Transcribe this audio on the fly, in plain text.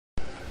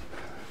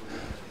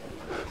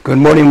Good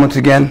morning once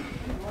again.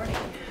 Good morning.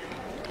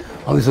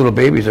 All these little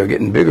babies are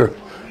getting bigger.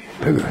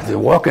 They're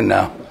walking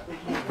now.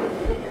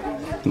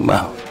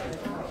 Wow.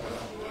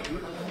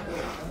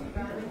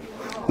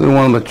 Little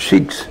one with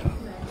cheeks.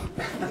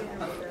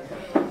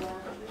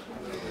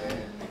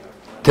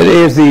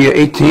 Today is the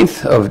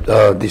 18th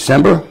of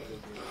December,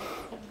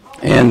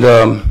 and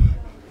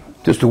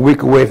just a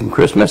week away from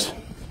Christmas.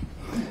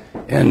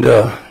 And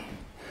the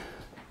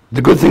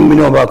good thing we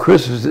know about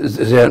Christmas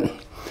is that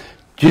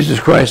Jesus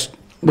Christ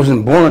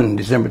wasn't born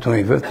December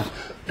 25th,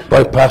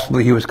 but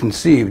possibly he was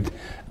conceived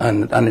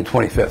on the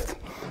 25th.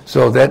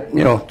 So that,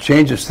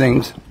 changes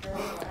things.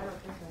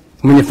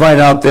 When you find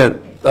out that,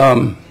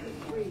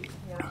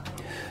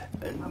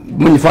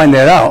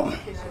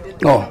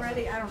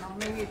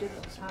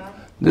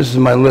 this is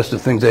my list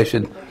of things I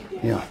should,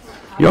 You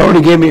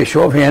already gave me a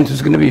show of hands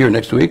who's going to be here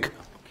next week.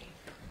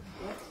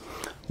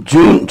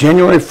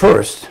 January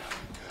 1st,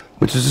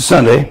 which is a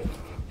Sunday,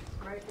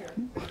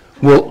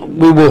 we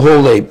will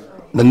hold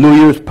the New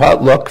Year's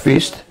potluck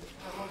feast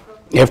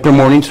after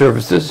morning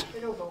services.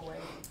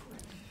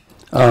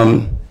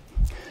 Dana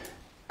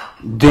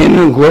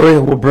and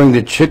Gloria will bring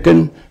the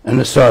chicken and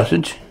the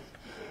sausage.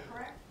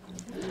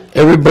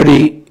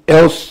 Everybody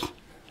else,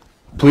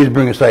 please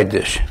bring a side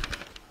dish.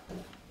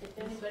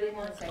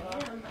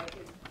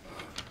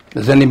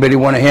 Does anybody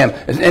want a ham?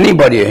 Is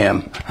anybody a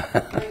ham?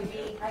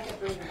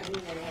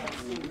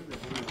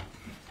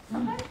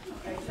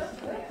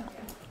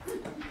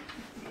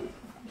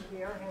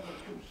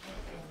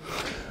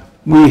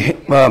 We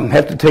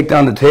have to take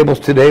down the tables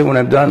today when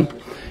I'm done,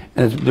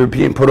 and they're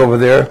being put over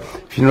there.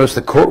 If you notice,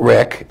 the coat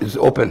rack is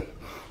open,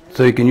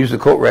 so you can use the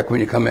coat rack when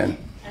you come in.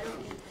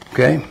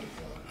 Okay?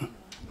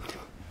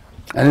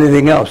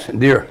 Anything else,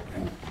 dear?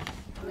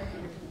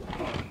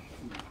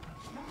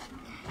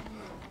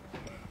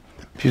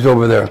 She's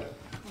over there.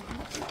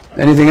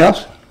 Anything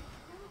else?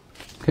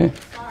 Okay.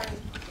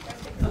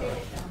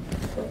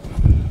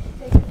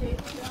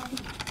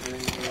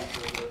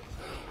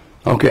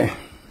 Okay.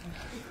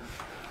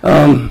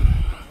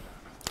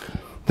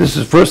 This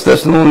is 1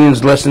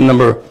 Thessalonians Lesson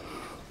number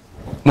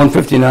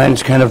 159.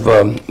 It's kind of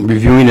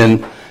reviewing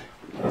and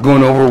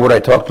going over what I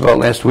talked about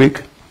last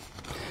week.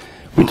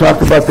 We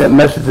talked about that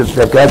message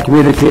that God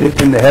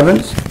communicated in the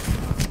heavens,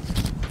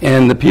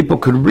 and the people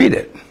could read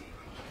it.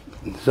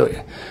 So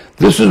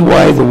this is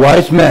why the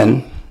wise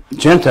men,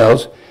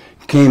 Gentiles,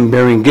 came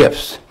bearing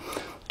gifts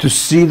to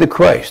see the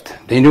Christ.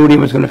 They knew when he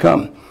was going to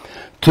come.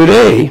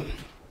 Today,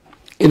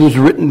 it is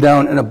written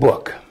down in a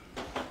book.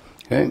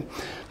 Okay?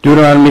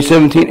 Deuteronomy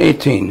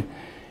 17:18.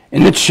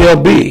 And it shall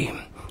be,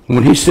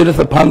 when he sitteth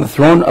upon the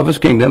throne of his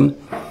kingdom,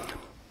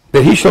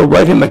 that he shall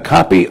write him a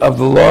copy of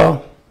the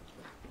law,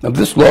 of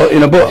this law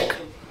in a book,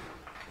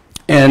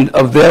 and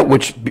of that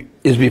which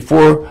is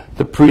before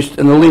the priests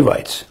and the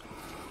Levites.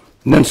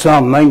 And then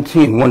Psalm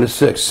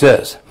 19:1-6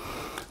 says,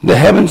 the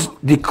heavens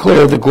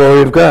declare the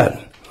glory of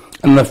God,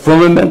 and the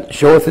firmament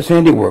showeth his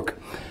handiwork.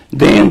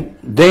 Day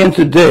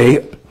unto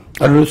day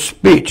uttereth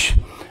speech,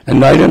 and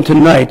night unto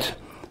night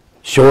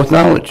showeth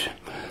knowledge.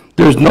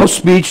 There is no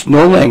speech,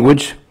 no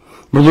language,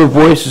 where their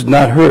voice is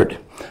not heard.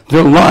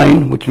 Their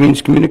line, which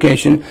means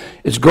communication,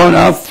 is gone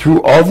out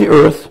through all the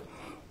earth,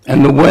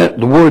 and the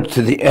words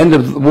to the end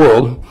of the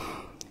world.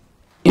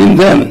 In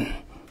them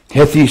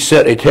hath he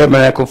set a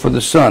tabernacle for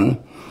the sun,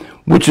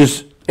 which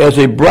is as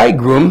a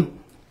bridegroom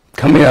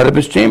coming out of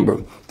his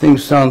chamber.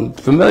 Things sound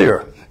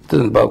familiar. It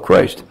isn't about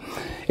Christ.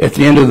 At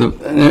the end of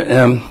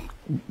the,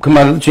 come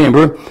out of the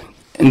chamber,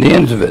 and the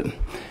ends of it.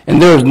 And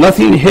there is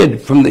nothing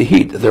hid from the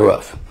heat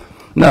thereof.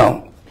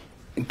 Now,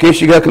 in case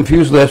you got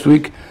confused last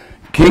week,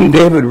 King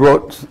David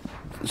wrote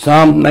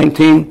Psalm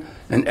 19,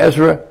 and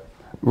Ezra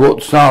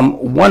wrote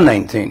Psalm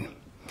 119.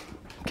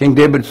 King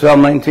David,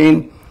 Psalm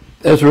 19,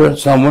 Ezra,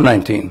 Psalm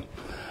 119.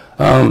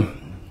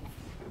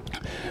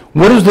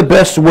 What is the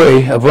best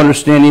way of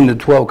understanding the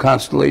 12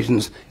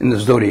 constellations in the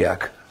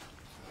zodiac?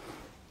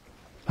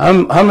 How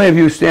many of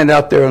you stand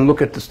out there and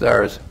look at the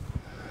stars?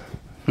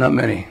 Not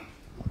many.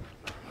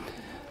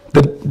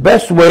 The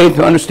best way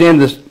to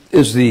understand this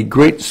is the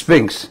Great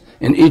Sphinx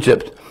in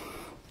Egypt.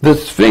 The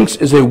Sphinx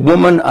is a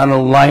woman on a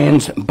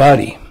lion's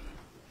body.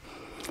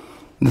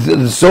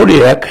 The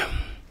zodiac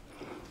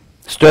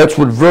starts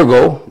with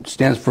Virgo, it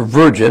stands for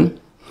virgin,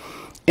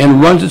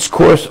 and runs its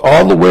course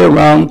all the way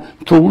around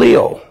to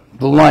Leo,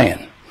 the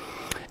lion.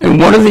 And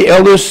one of the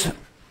elders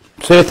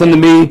saith unto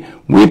me,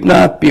 weep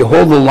not,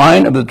 behold, the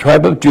Lion of the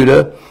tribe of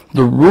Judah,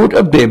 the root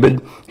of David,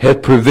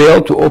 hath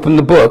prevailed to open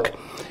the book,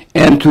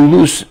 and to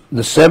loose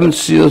the 7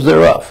 seals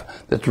thereof.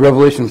 That's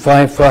Revelation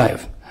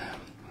 5:5.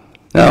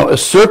 Now, a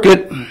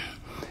circuit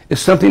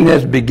is something that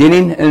has a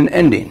beginning and an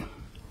ending.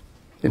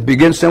 It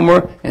begins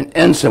somewhere and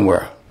ends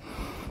somewhere.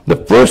 The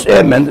first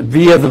advent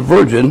via the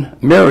Virgin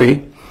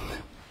Mary,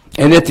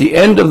 and at the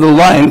end of the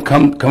line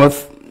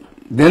cometh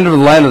the end of the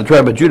line of the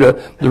tribe of Judah,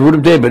 the root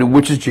of David,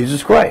 which is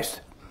Jesus Christ.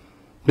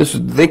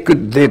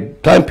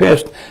 Time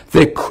past,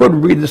 they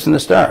could read this in the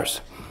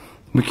stars.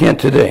 We can't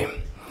today.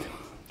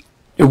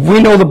 If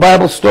we know the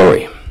Bible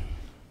story,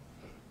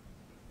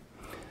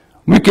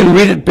 We can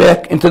read it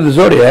back into the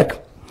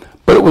zodiac,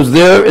 but it was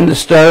there in the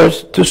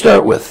stars to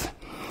start with.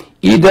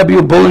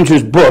 E.W.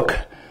 Bullinger's book,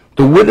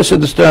 The Witness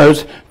of the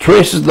Stars,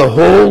 traces the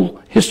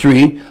whole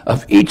history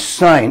of each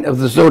sign of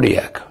the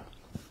zodiac.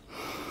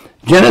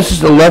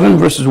 Genesis 11,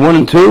 verses 1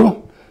 and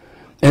 2,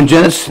 and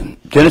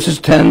Genesis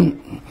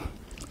 10,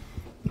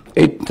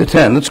 8 to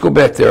 10. Let's go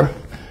back there.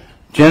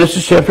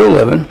 Genesis chapter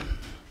 11.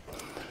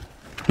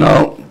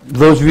 Now,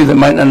 those of you that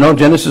might not know,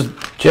 Genesis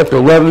chapter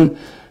 11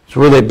 is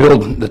where they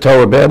build the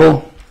Tower of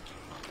Babel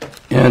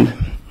and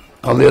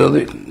all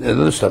the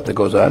other stuff that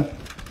goes on.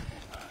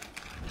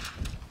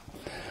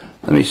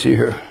 Let me see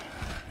here.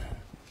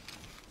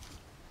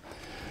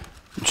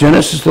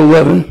 Genesis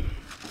 11,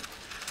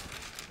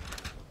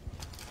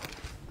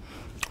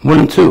 1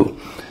 and 2.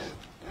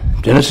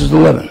 Genesis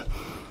 11.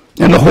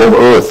 And the whole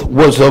earth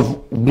was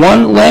of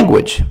one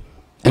language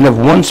and of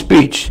one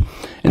speech.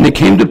 And it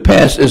came to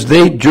pass, as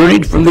they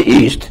journeyed from the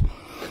east,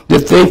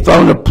 that they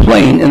found a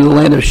plain in the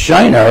land of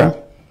Shinar,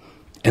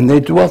 and they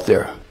dwelt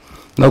there.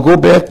 Now go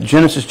back to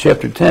Genesis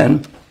chapter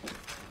 10.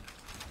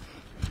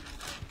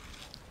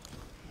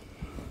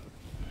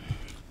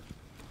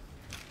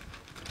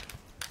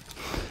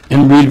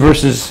 And read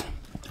verses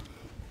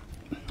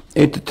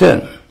 8 to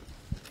 10.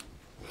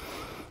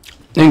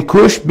 And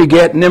Cush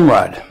begat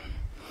Nimrod.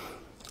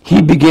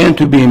 He began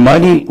to be a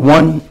mighty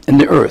one in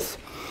the earth.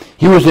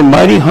 He was a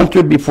mighty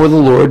hunter before the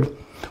Lord,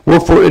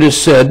 wherefore it is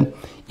said,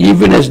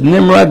 even as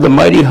Nimrod the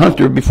mighty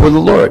hunter before the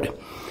Lord.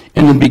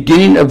 And the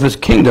beginning of his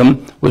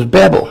kingdom was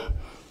Babel,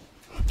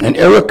 and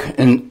Erech,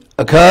 and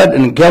Akkad,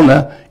 and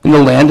Calneh in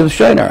the land of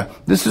Shinar.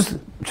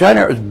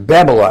 Shinar is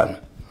Babylon.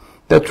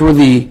 That's where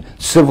the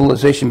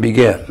civilization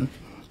began.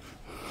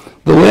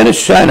 The land of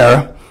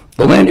Shinar,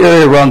 the land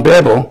area around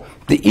Babel,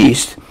 the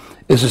east,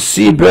 is a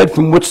seabed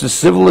from which the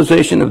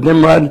civilization of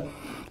Nimrod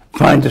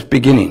finds its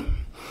beginning.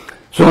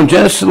 So in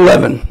Genesis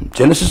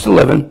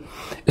 11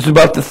 is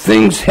about the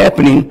things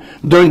happening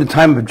during the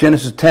time of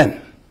Genesis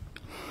 10.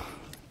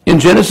 In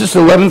Genesis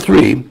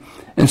 11:3,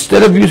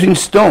 instead of using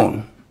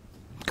stone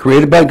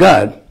created by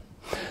God,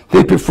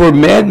 they prefer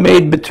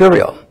man-made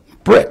material,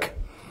 brick,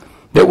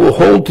 that will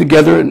hold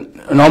together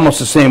in almost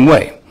the same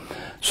way.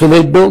 So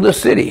they build a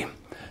city.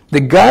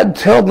 Did God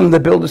tell them to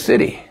build a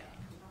city?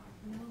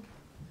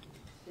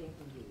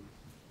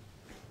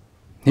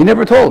 He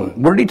never told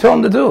them. What did he tell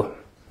them to do?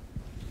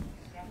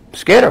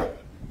 Scatter.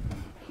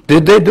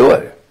 Did they do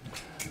it?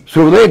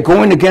 So were they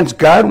going against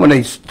God when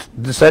they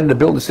decided to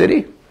build a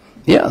city?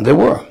 Yeah, they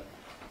were.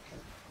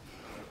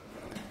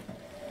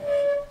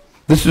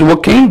 This is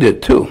what Cain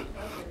did too.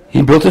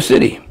 He built a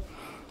city.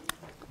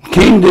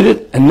 Cain did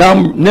it, and now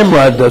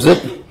Nimrod does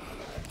it.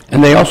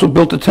 And they also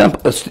built a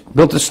temple,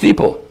 built a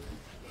steeple.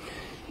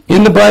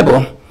 In the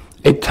Bible,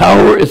 a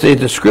tower is a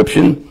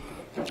description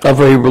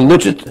of a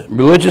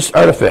religious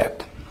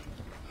artifact.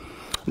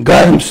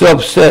 God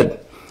himself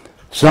said,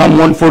 Psalm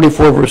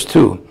 144, verse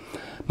 2,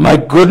 my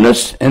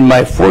goodness and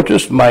my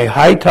fortress, my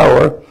high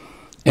tower,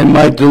 and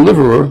my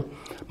deliverer,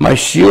 my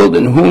shield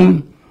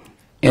he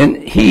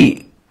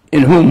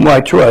in whom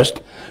I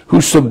trust, who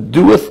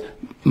subdueth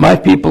my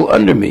people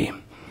under me.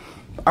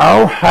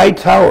 Our high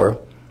tower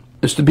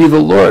is to be the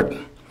Lord,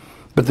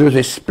 but there's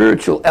a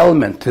spiritual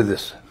element to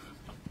this.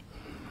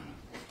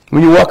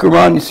 When you walk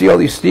around, you see all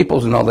these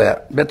steeples and all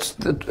that.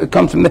 It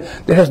comes from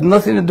that has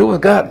nothing to do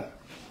with God.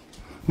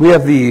 We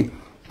have the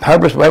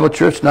Harvest Bible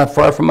Church not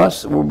far from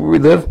us, where we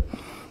live,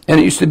 and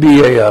it used to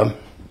be a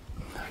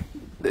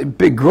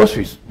big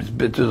grocery.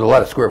 There's a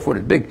lot of square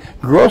footage. Big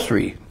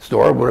grocery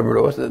store, whatever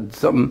it was.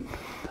 Something.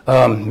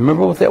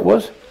 Remember what that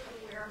was?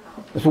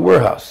 It's a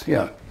warehouse.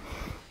 Yeah.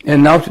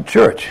 And now it's a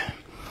church.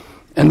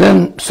 And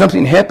then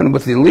something happened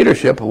with the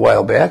leadership a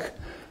while back,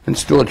 and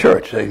it's still a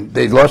church.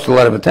 They lost a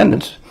lot of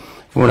attendance,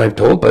 from what I've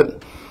told,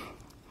 but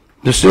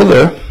they're still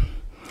there.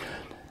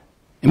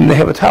 And they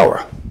have a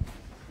tower.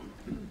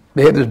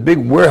 They have this big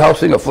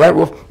warehouse thing, a flat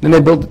roof, then they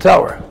built the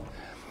tower.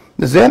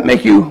 Does that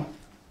make you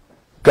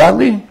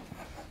godly? Does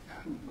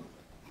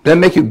that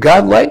make you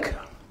godlike?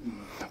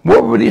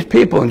 What were these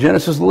people in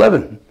Genesis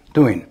 11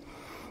 doing?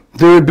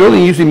 They were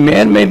building using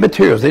man-made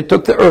materials. They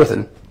took the earth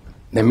and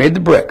they made the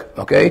brick,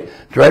 okay?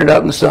 Dried it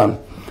out in the sun.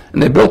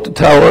 And they built the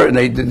tower, and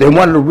they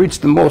wanted to reach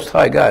the Most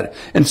High God,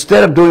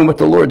 instead of doing what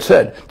the Lord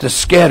said, to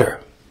scatter.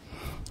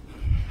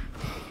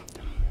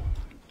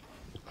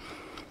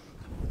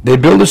 They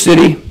built a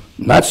city,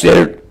 not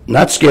scatter,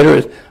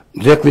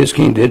 exactly as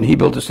Cain did, and he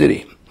built a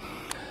city.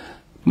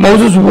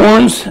 Moses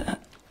warns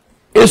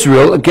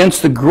Israel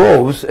against the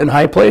groves and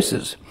high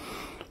places,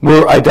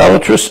 where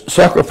idolatrous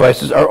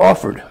sacrifices are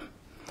offered.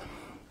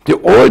 The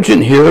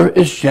origin here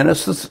is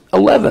Genesis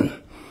 11.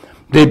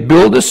 They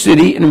build a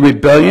city in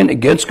rebellion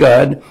against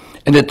God,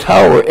 and a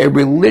tower, a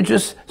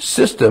religious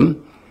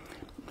system,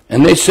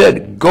 and they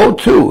said, go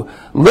to,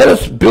 let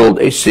us build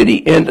a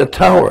city and a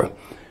tower,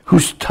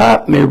 whose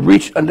top may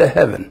reach unto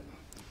heaven.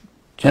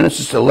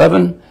 Genesis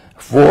 11,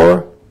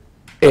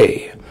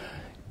 4a.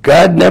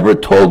 God never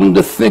told them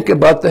to think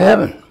about the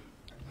heaven.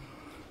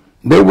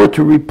 They were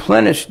to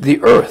replenish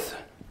the earth.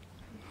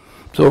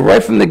 So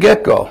right from the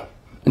get-go,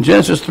 In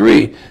Genesis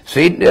 3,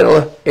 Satan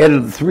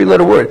added the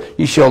three-letter word,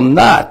 "You shall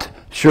not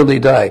surely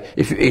die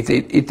if you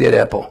eat that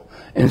apple."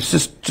 And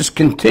it just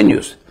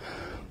continues.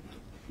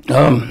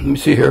 Let me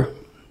see here.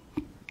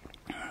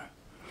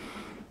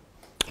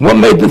 What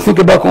made them think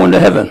about going to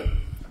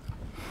heaven?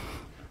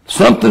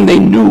 Something they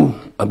knew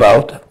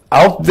about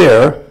out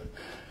there,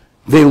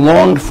 they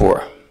longed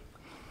for.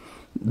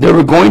 They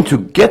were going to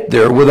get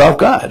there without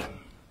God,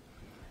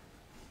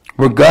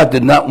 where God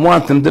did not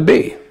want them to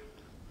be.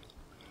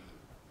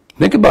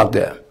 Think about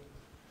that.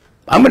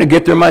 I'm going to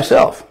get there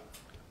myself.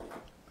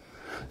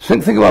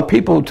 Think about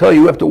people who tell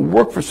you have to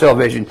work for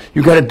salvation.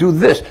 You got to do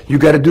this. You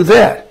got to do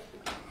that.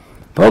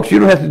 Folks, you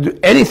don't have to do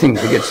anything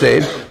to get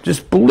saved.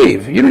 Just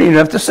believe. You don't even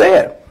have to say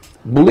it.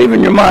 Believe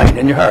in your mind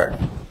and your heart.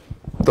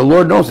 The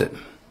Lord knows it.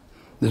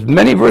 There's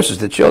many verses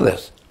that show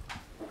this.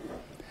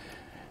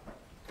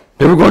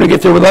 They were going to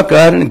get there without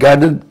God, and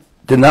God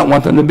did not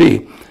want them to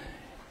be.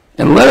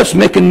 And let us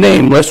make a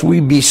name, lest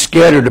we be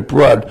scattered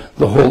abroad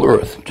the whole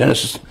earth.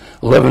 Genesis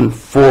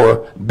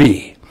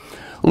 11:4b.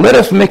 Let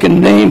us make a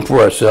name for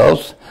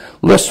ourselves,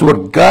 lest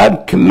what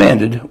God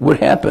commanded would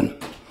happen.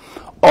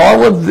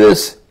 All of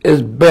this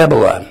is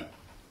Babylon.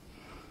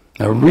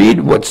 Now read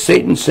what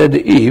Satan said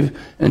to Eve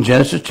in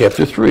Genesis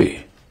chapter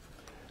 3.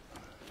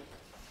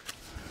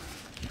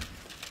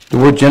 The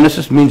word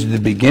Genesis means the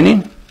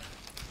beginning.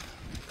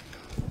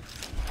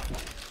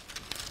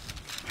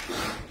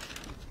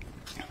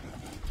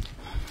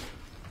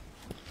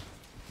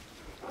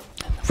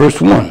 Verse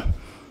 1.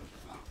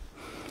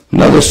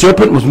 Now the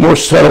serpent was more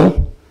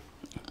subtle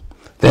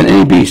than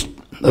any beast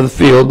of the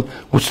field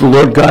which the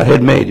Lord God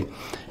had made.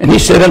 And he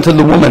said unto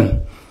the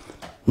woman,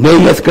 Nay,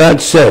 hath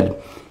God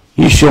said,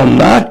 Ye shall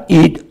not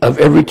eat of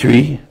every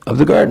tree of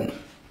the garden.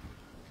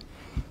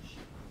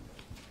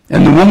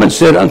 And the woman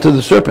said unto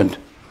the serpent,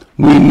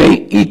 We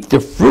may eat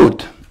the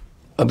fruit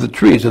of the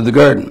trees of the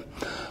garden,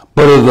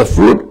 but of the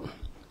fruit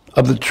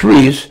of the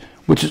trees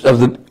which is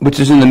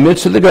in the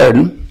midst of the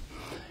garden,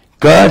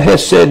 God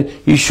has said,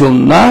 Ye shall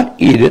not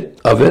eat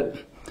of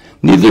it,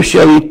 neither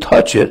shall ye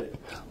touch it,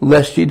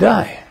 lest ye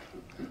die.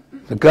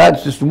 So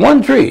God's just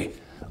one tree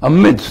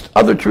amidst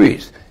other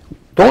trees.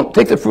 Don't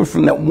take the fruit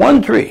from that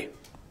one tree.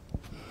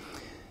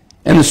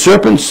 And the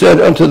serpent said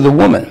unto the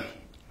woman,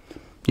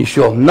 Ye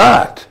shall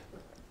not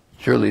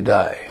surely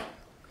die.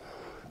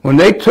 When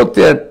they took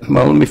that,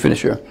 well, let me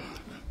finish here.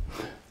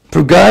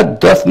 For God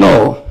doth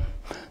know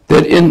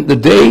that in the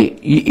day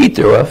ye eat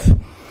thereof,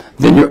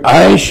 then your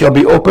eyes shall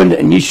be opened,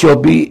 and ye shall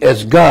be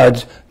as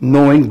gods,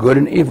 knowing good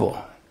and evil.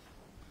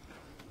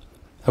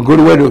 A good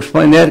way to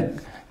explain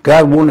that,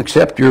 God won't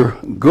accept your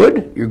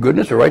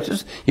goodness or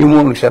righteousness. He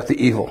won't accept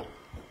the evil.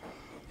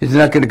 He's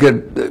not going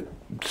to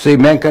say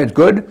mankind's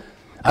good.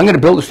 I'm going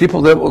to build a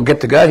steeple that will get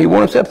to God. He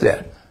won't accept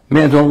that.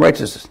 Man's own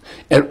righteousness.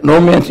 And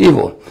no man's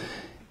evil.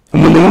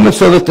 And when the woman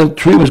saw that the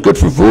tree was good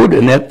for food,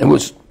 and that it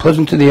was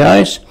pleasant to the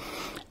eyes,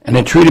 and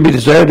a tree to be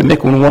desired to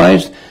make one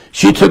wise,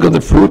 she took of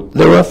the fruit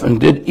thereof, and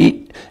did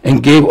eat,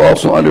 and gave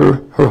also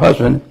unto her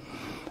husband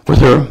with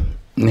her,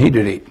 and he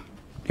did eat.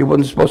 He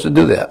wasn't supposed to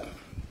do that.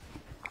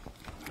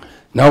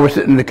 Now we're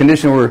sitting in the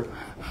condition where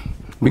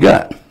we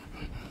got.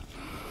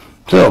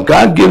 So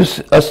God gives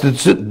us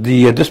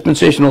the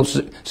dispensational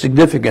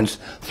significance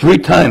 3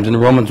 times in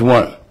Romans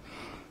 1.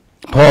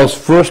 Paul's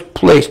first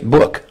placed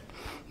book,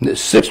 the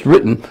 6th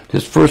written,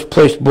 his first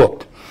placed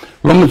book.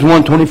 Romans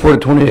 1, 24 to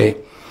 28.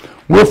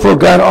 Wherefore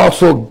God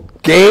also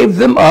gave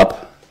them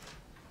up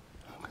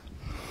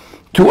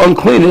to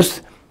uncleanness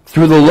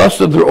through the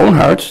lust of their own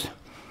hearts,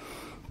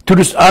 to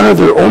dishonor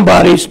their own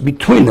bodies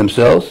between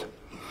themselves,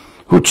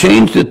 who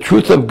changed the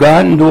truth of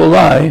God into a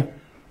lie,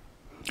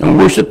 and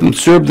worship and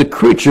serve the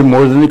creature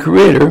more than the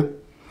Creator,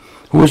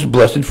 who is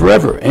blessed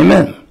forever.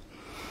 Amen.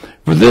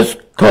 For this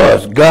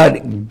cause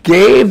God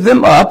gave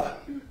them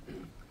up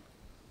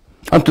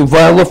unto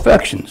vile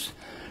affections.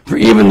 For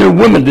even their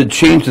women did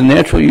change the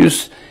natural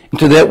use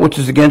into that which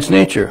is against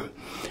nature.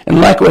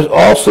 And likewise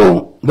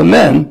also the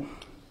men,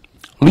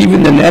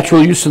 leaving the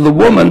natural use of the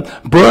woman,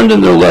 burned in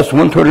their lust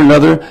one toward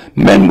another,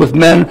 men with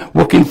men,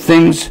 working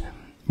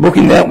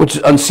that which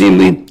is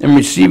unseemly, and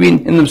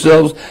receiving in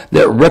themselves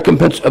that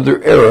recompense of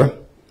their error,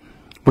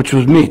 which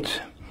was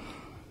meat.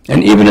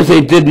 And even as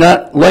they did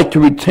not like to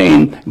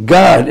retain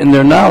God in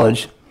their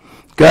knowledge,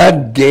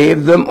 God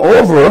gave them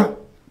over,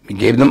 He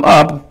gave them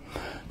up,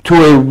 to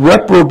a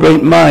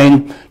reprobate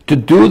mind to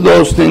do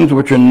those things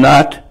which are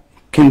not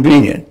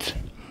convenient.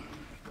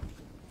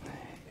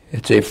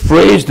 It's a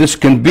phrase, this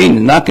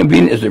convenient, not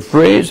convenient is a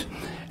phrase,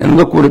 and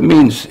look what it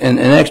means in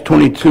Acts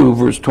 22,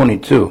 verse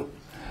 22.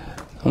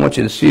 I want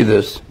you to see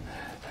this.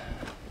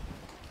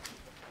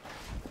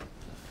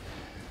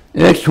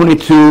 In Acts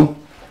 22,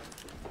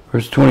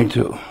 verse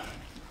 22.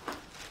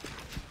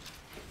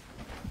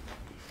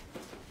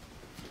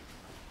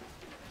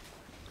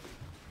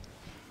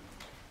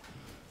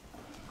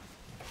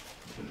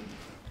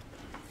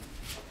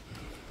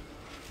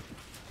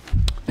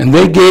 And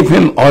they gave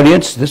him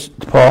audience, this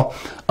Paul,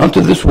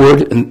 unto this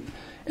word, and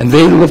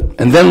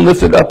then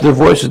lifted up their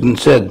voices and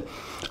said,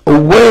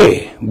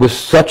 Away with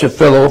such a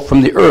fellow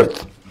from the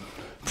earth,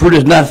 for it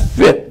is not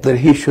fit that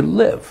he should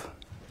live.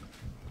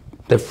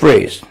 That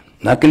phrase,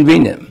 not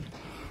convenient.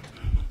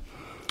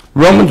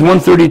 Romans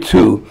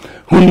 1:32,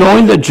 who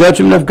knowing the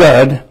judgment of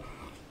God,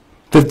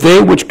 that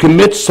they which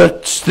commit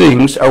such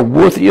things are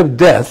worthy of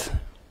death,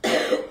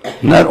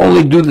 not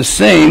only do the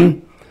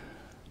same,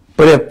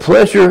 but have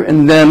pleasure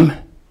in them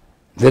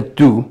that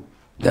do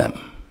them.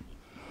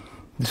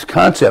 This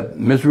concept,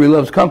 misery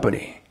loves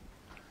company,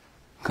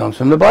 comes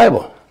from the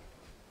Bible.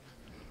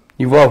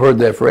 You've all heard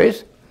that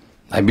phrase.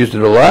 I've used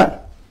it a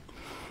lot.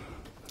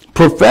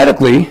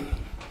 Prophetically,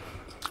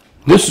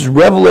 this is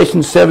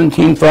Revelation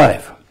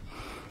 17:5.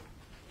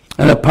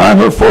 And upon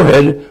her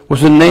forehead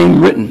was a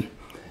name written,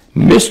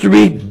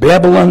 Mystery,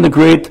 Babylon the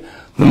Great,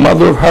 the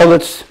mother of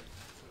harlots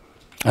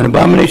and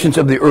abominations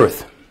of the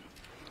earth.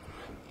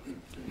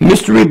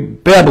 Mystery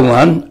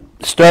Babylon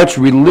starts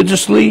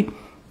religiously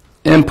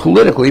and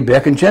politically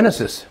back in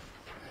Genesis.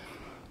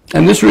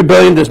 And this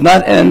rebellion does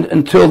not end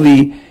until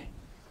the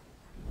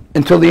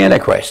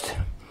Antichrist.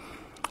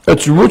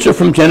 Its roots are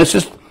from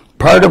Genesis,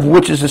 part of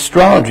which is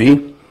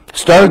astrology,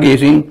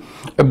 stargazing,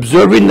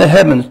 observing the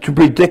heavens to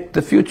predict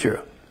the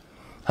future.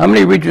 How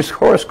many read your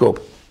horoscope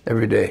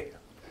every day?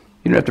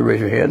 You don't have to raise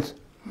your hands.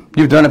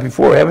 You've done it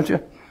before, haven't you?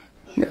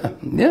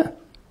 Yeah.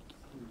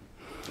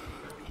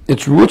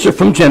 Its roots are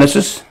from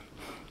Genesis.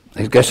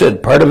 Like I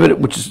said, part of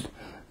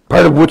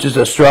which is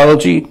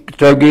astrology,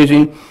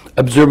 stargazing,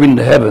 observing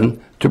the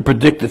heaven to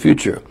predict the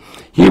future.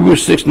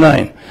 Hebrews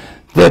 6:9,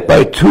 that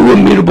by two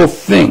immutable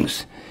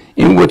things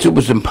in which it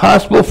was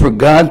impossible for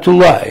God to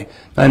lie.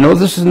 I know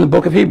this is in the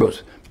book of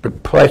Hebrews, but it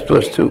applies to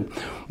us too.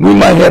 We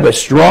might have a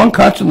strong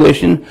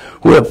consolation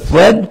who have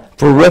fled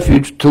for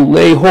refuge to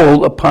lay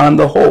hold upon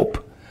the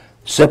hope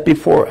set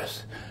before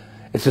us.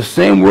 It's the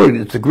same word.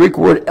 It's the Greek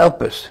word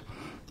elpis.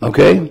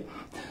 Okay?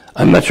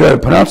 I'm not sure how to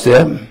pronounce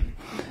that.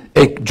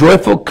 A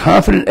joyful,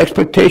 confident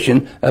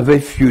expectation of a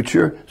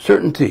future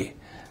certainty.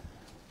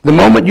 The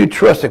moment you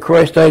trust that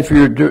Christ died for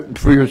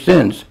your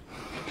sins,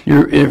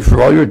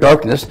 for all your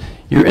darkness,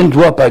 you're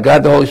indwelt by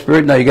God the Holy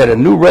Spirit. Now you got a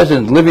new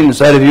resident living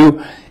inside of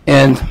you,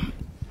 and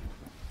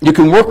you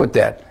can work with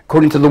that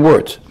according to the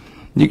words.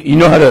 You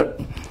know how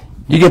to.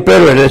 You get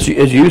better at it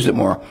as you use it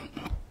more.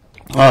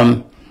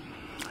 Romans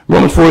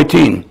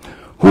 4:18,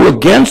 who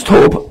against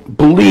hope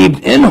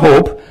believed in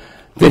hope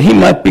that he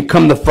might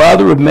become the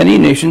father of many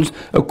nations,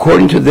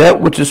 according to that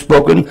which is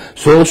spoken,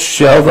 so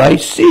shall thy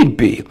seed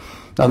be.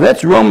 Now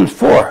that's Romans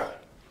 4.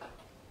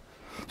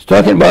 It's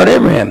talking about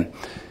Abraham.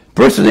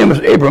 First his name was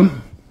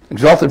Abram,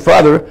 exalted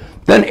father,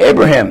 then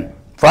Abraham,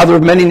 father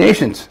of many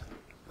nations.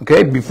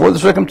 Okay, before the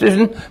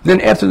circumcision, then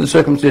after the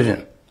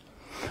circumcision.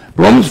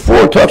 Romans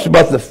 4 talks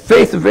about the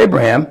faith of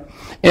Abraham,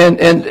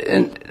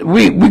 and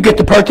we get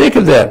to partake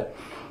of that.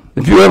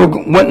 If you ever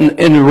went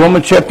in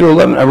Romans chapter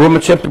 11,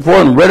 Romans chapter 4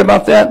 and read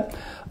about that,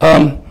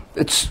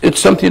 it's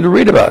something to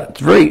read about.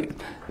 It's very,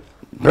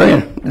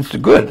 it's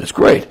good, it's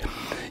great.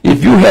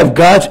 If you have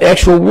God's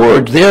actual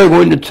words, they are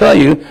going to tell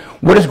you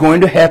what is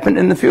going to happen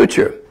in the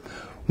future.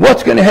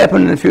 What's going to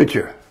happen in the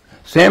future?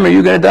 Sam, are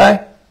you going to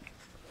die?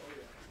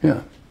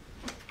 Yeah.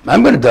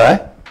 I'm going to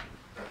die.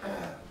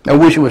 I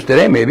wish it was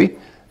today, maybe.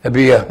 It'd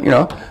be,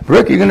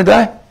 Rick, you going to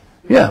die?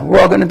 Yeah, we're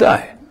all going to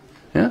die.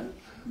 Yeah?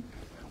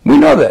 We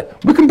know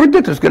that. We can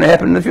predict what's going to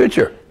happen in the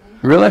future.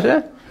 You realize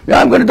that?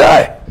 Yeah, I'm going to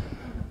die.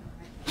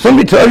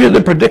 Somebody tells you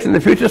they're predicting the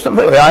future,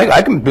 something.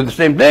 I can do the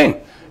same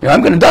thing.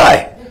 I'm going to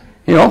die.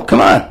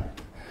 Come on.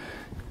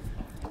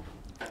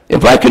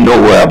 If I can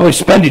know where I'll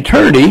spend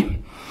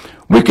eternity,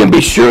 we can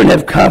be sure and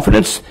have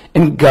confidence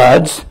in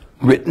God's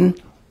written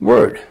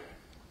word.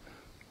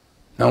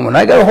 Now, when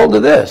I got a hold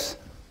of this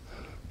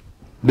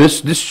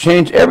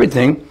changed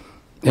everything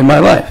in my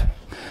life.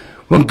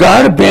 When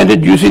God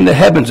abandoned using the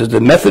heavens as a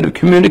method of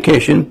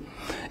communication,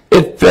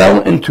 it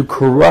fell into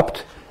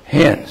corrupt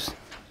hands.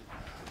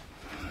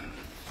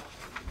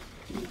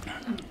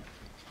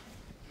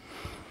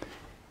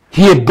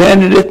 He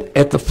abandoned it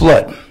at the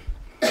flood.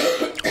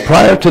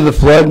 Prior to the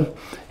flood,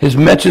 his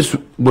message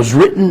was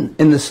written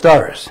in the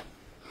stars.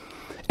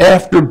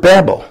 After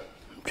Babel,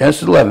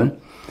 Genesis 11,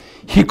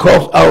 he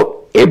calls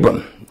out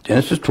Abram,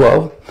 Genesis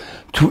 12,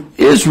 to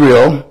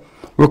Israel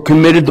were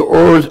committed the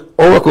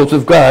oracles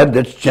of God,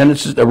 that's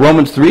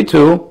Romans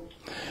 3:2.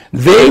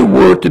 They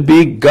were to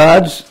be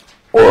God's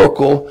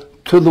oracle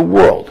to the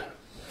world.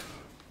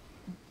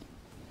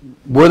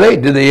 Were they?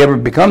 Did they ever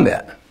become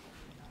that?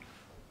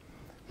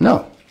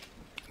 No.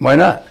 Why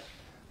not?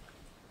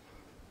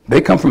 They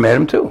come from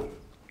Adam too,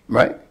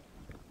 right?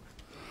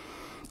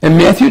 In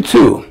Matthew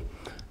 2,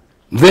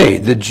 they,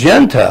 the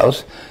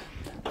Gentiles,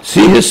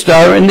 see his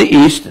star in the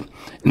east,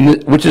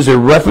 which is a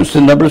reference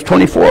to Numbers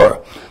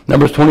 24.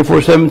 Numbers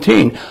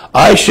 24:17.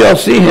 I shall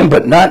see him,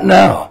 but not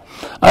now.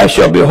 I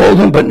shall behold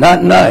him, but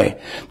not nigh.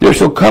 There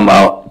shall come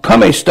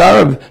a star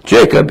of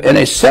Jacob, and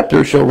a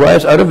scepter shall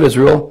rise out of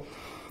Israel,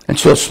 and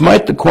shall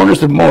smite the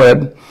corners of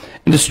Moab,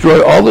 and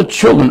destroy all the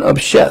children of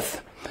Sheth.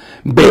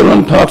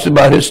 Balaam talks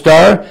about his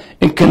star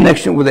in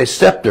connection with a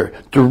scepter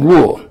to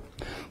rule.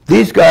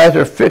 These guys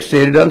are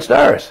fixated on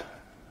stars.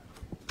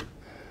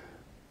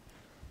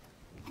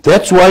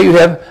 That's why you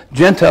have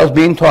Gentiles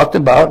being talked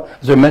about,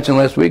 as I mentioned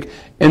last week,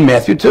 in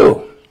Matthew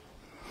 2.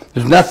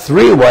 There's not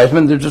 3 wise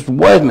men, there's just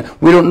wise men.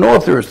 We don't know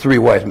if there was 3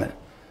 wise men.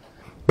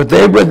 But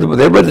they read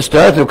the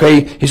stars,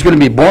 okay, he's going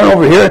to be born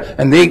over here,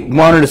 and they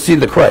wanted to see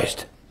the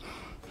Christ.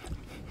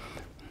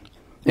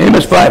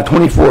 Amos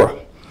 5:24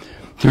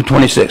 through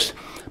 26.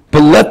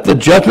 But let the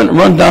judgment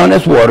run down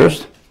as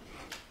waters,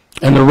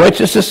 and the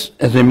righteousness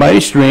as a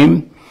mighty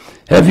stream.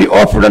 Have ye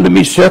offered unto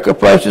me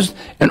sacrifices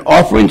and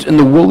offerings in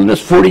the wilderness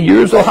 40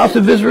 years, O house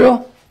of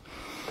Israel?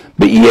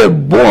 But ye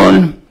have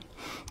borne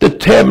the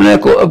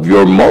tabernacle of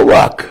your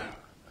Moloch,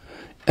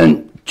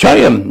 and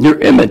Chiam, your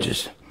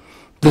images,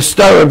 the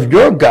star of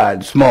your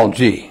God, small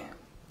g,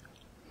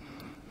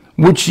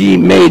 which ye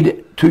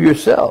made to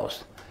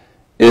yourselves.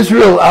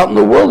 Israel out in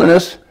the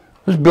wilderness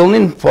was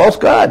building false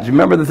gods. You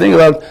remember the thing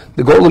about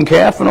the golden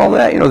calf and all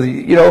that?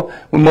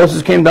 When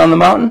Moses came down the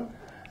mountain?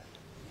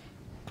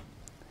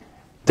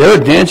 They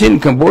were dancing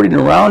and cavorting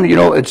around.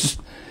 It's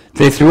just,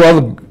 they threw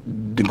all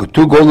the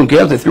 2 golden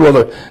calves. They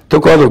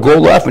took all their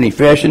gold off, and he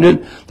fashioned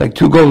it like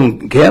 2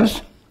 golden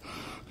calves.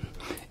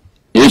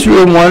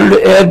 Israel wanted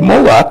to add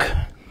Moloch,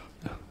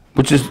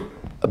 which is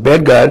a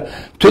bad god,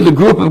 to the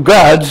group of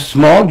gods,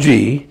 small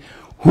g,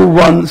 who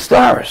run the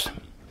stars.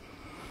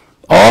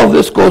 All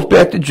this goes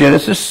back to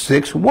Genesis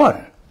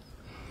 6:1.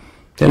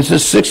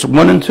 Genesis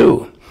 6:1 and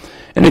 2.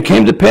 And it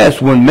came to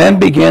pass, when men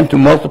began to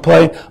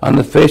multiply on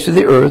the face of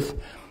the earth,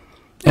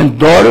 and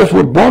daughters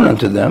were born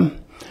unto them,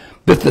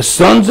 that the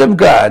sons of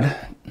God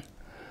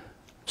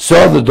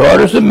saw the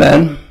daughters of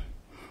men,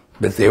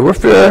 that they were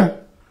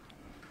fair,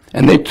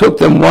 and they took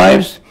them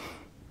wives,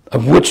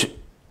 of which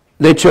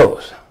they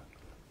chose.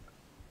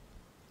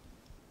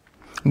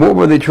 What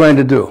were they trying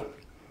to do?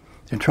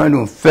 They're trying to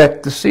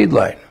infect the seed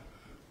line,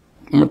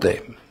 weren't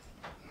they?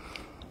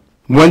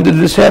 When did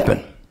this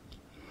happen?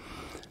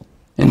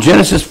 In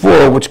Genesis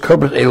 4, which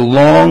covers a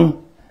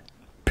long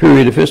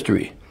period of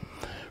history.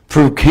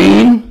 Through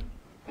Cain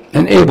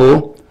and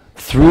Abel,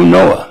 through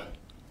Noah.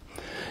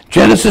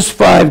 Genesis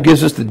 5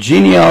 gives us the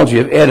genealogy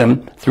of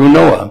Adam through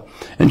Noah.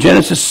 And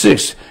Genesis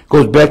 6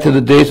 goes back to the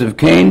days of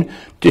Cain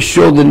to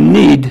show the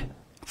need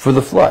for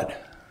the flood.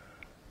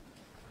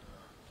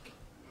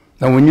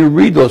 Now when you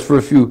read those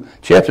first few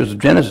chapters of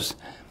Genesis,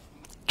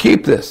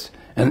 keep this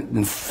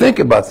and think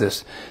about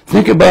this.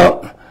 Think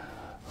about,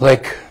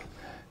 like,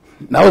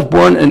 I was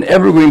born in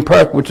Evergreen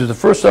Park, which is the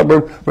first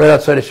suburb right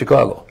outside of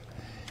Chicago,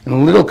 in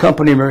a little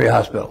company Mary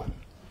Hospital,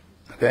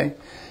 okay?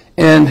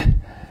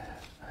 And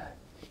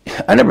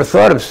I never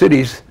thought of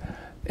cities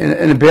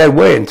in a bad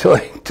way until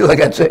I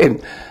got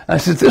saved. I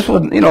said, this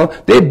was,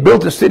 they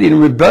built a city in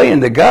rebellion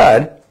to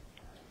God.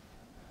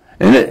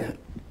 And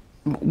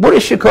what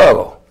is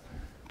Chicago?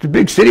 It's a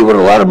big city with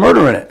a lot of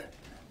murder in it,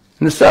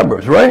 in the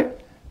suburbs, right?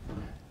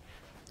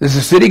 Is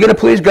the city going to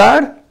please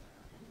God?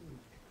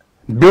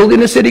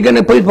 Building a city going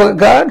to please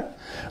God?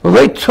 Well,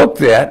 they took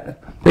that.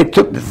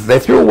 They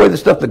threw away the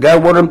stuff that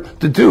God wanted them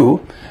to do,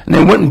 and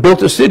they went and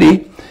built a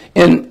city,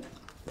 and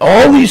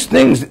all these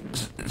things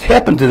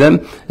happened to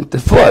them at the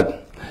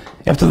flood,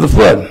 after the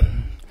flood.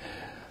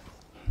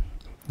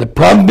 The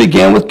problem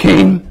began with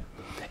Cain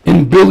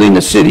in building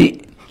a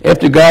city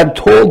after God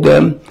told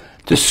them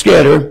to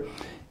scatter,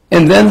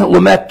 and then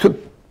Lamech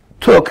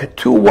took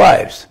 2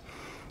 wives.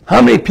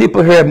 How many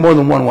people here have more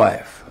than 1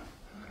 wife?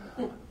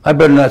 I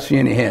better not see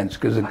any hands,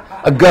 because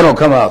a gun will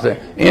come out there.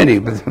 Andy,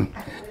 but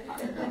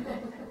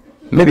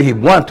maybe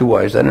he'd want 2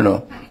 wives, I don't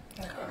know.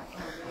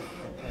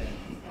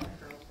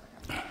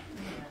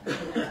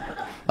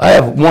 I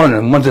have 1,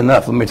 and 1's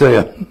enough, let me tell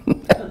you.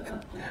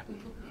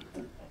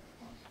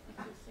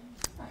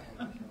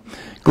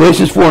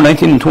 Galatians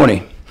 4:19 and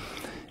 20.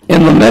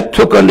 And Lamech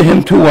took unto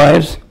him 2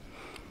 wives.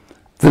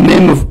 The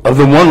name of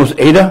the one was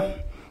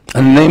Ada,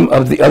 and the name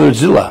of the other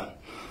Zillah.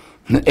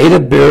 And Ada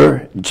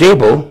bare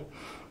Jabal.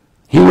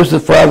 He was the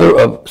father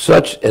of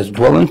such as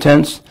dwell in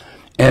tents,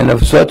 and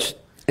of such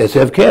as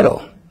have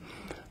cattle.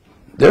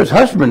 There's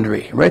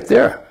husbandry right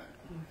there.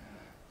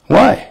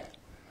 Why?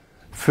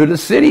 For the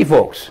city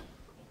folks.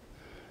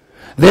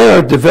 They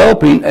are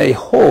developing a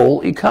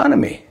whole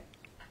economy.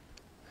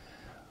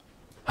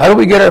 How do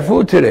we get our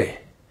food today?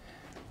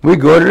 We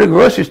go to the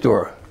grocery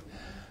store.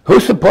 Who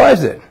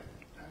supplies it?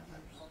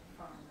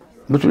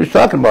 That's what he's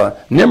talking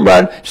about.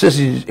 Nimrod says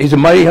he's a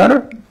mighty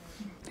hunter.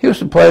 He was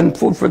supplying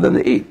food for them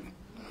to eat.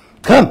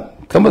 Come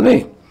with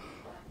me.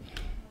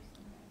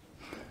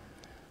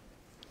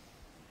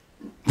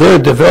 They're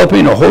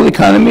developing a whole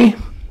economy.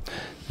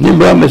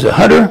 Nimrod is a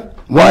hunter.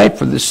 Why?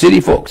 For the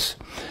city folks.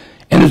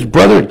 And his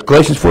brother,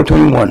 Galatians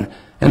 4:21,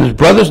 and his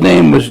brother's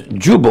name was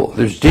Jubal.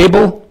 There's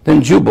Jabal,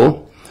 then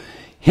Jubal.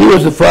 He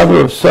was the father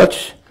of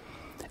such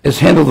as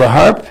handle the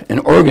harp and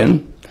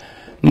organ.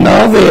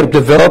 Now they have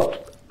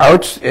developed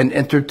arts and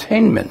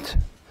entertainment.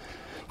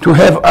 To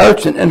have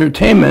arts and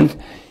entertainment,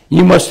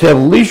 you must have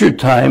leisure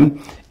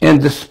time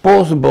and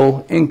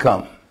disposable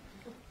income.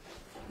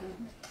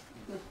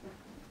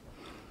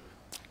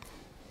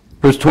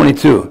 Verse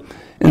 22.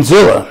 And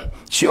Zillah,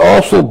 she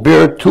also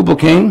bare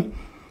Tubal-Cain,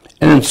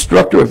 an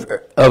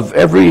instructor of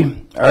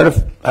every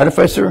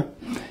artificer,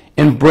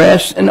 and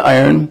brass and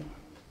iron,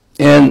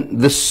 and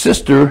the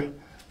sister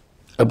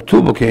of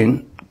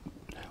Tubal-Cain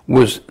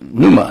was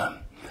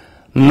Numa.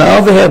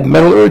 Now they have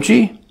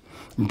metallurgy.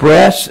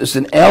 Brass is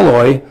an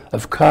alloy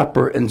of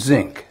copper and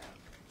zinc.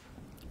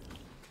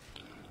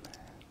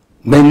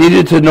 They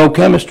needed to know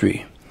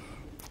chemistry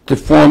to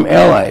form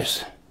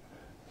alloys,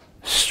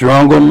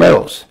 stronger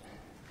metals,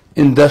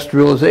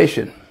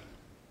 industrialization.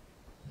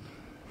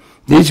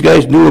 These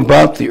guys knew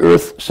about the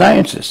earth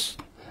sciences.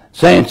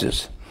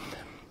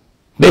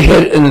 They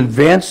had an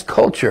advanced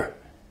culture.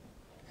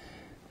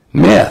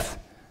 Math,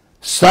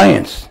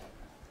 science,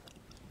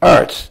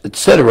 arts,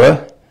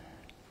 etc.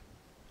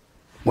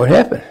 What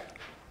happened?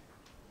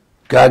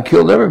 God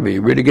killed everybody.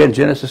 Read again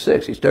Genesis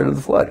 6. He started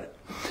the flood.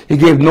 He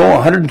gave Noah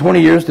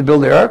 120 years to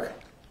build the ark,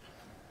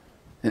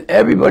 and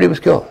everybody was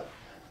killed.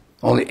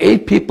 Only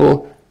 8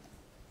 people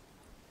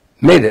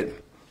made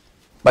it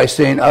by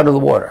staying out of the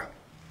water.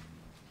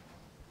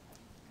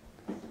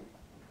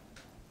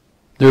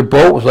 Their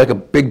boat was like a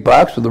big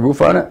box with a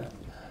roof on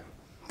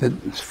it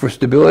for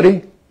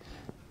stability.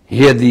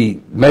 He had the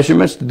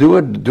measurements to do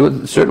it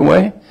a certain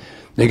way.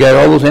 They got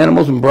all those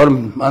animals and brought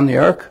them on the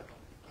ark.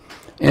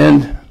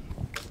 And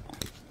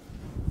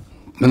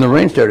then the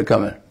rain started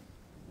coming.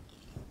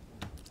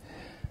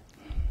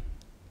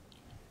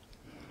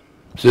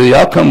 So the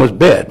outcome was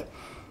bad.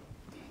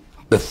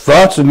 The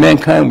thoughts of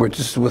mankind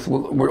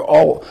were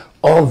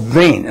all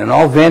vain and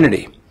all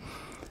vanity.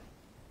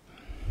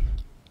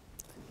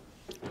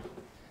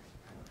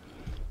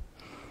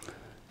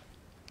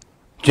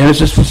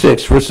 Genesis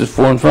 6, verses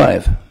 4 and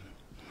 5.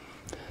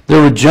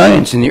 There were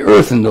giants in the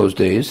earth in those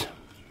days,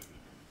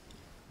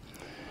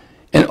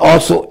 and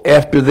also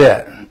after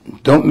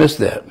that. Don't miss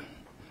that.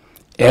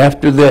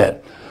 After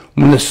that,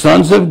 when the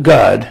sons of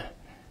God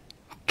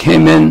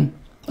came in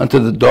unto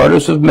the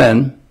daughters of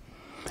men,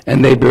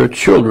 and they bare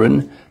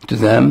children to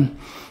them,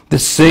 the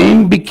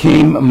same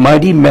became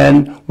mighty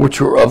men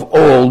which were of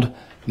old,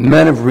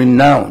 men of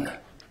renown.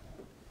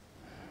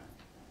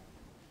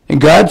 And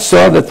God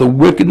saw that the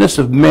wickedness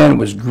of man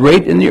was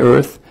great in the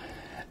earth,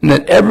 and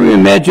that every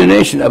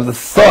imagination of the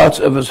thoughts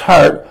of his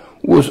heart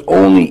was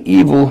only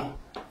evil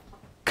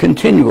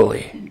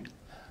continually.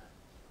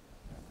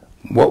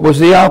 What was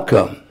the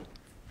outcome?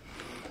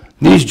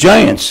 These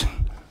giants,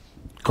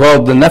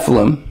 called the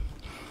Nephilim,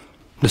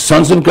 the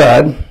sons of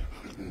God,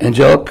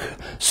 angelic,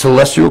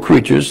 celestial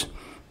creatures,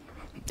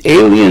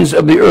 aliens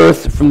of the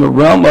earth from the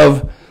realm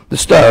of the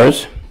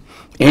stars.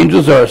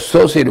 Angels are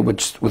associated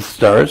with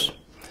stars.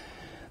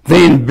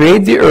 They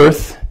invade the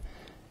earth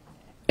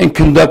and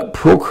conduct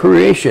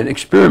procreation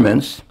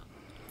experiments,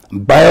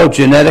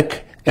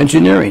 biogenetic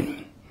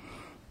engineering,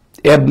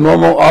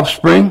 abnormal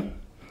offspring,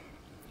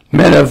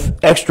 men of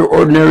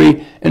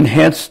extraordinary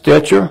enhanced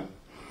stature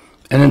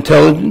and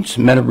intelligence,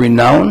 men of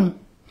renown.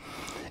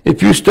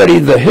 If you study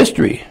the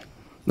history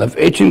of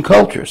ancient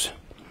cultures,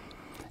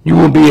 you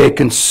will see a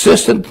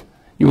consistent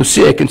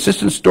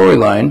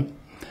storyline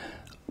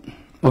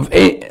of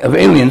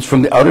aliens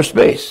from the outer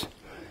space.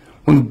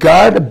 When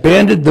God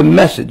abandoned the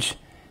message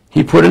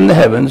he put in the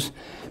heavens,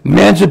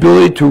 man's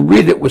ability to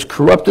read it was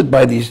corrupted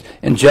by these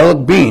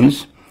angelic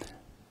beings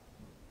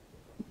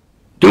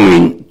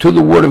doing to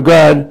the Word of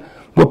God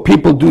what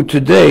people do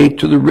today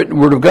to the written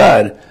Word of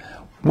God.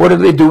 What do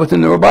they do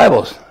within their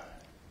Bibles?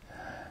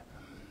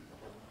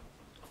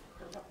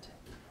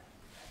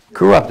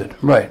 Corrupted,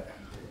 right.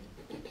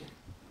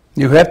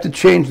 You have to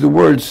change the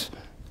words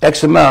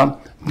X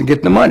amount to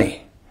get the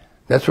money.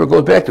 That's where it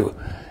goes back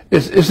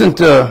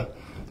to.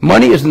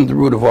 Money isn't the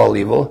root of all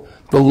evil.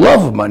 The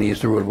love of money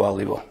is the root of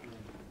all evil.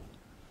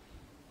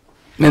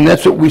 And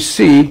that's what we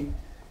see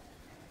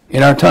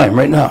in our time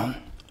right now.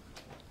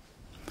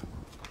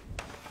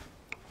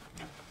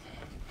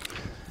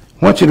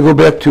 I want you to go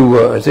back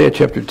to Isaiah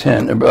chapter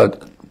 10,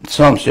 about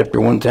Psalms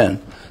chapter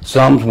 110.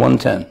 Psalms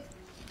 110.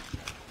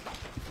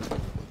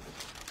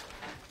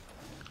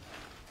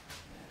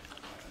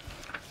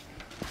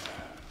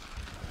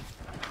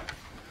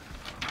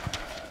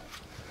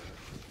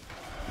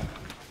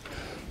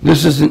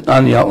 This isn't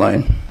on the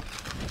outline.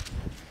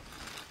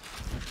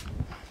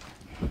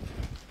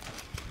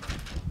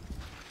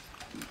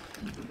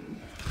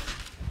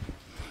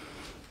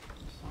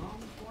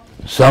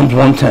 Psalms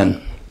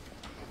 110.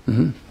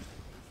 Mm-hmm.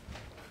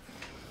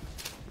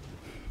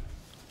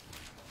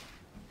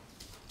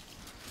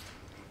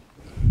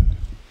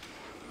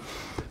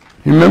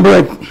 You remember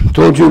I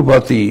told you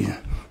about the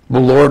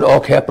Lord, all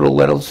capital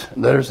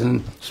letters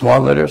and small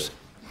letters?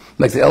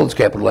 Like the L is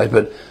capitalized,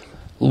 but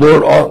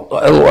Lord,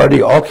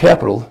 L-O-R-D, all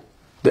capital,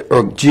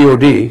 or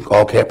G-O-D,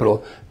 all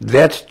capital,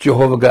 that's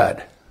Jehovah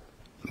God.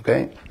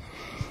 Okay?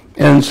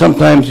 And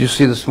sometimes you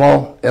see the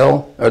small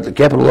L, or the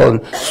capital L,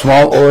 and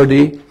small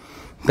O-R-D,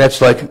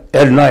 that's like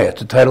Adonai,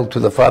 it's a title to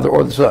the Father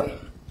or the Son.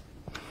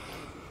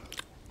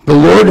 The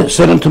Lord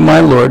said unto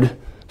my Lord,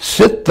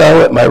 sit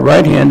thou at my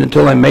right hand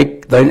until I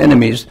make thine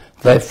enemies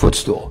thy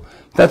footstool.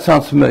 That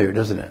sounds familiar,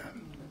 doesn't it?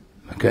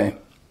 Okay?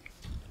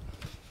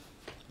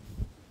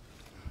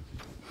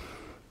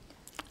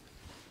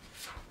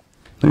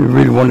 Let me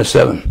read 1 to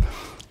 7.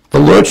 The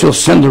Lord shall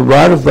send the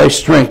rod of thy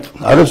strength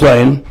out of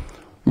Zion.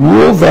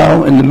 Rule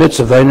thou in the midst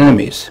of thine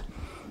enemies.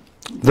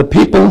 Thy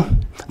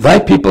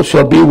people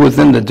shall be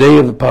within the day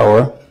of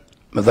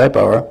thy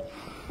power,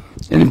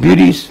 in the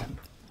beauties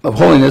of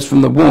holiness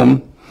from the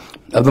womb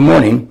of the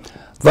morning.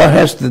 Thou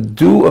hast the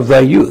dew of thy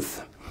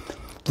youth.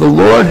 The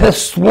Lord hath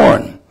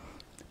sworn,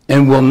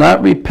 and will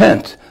not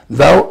repent.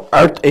 Thou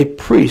art a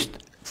priest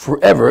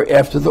forever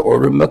after the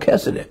order of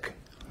Melchizedek.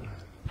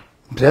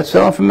 Does that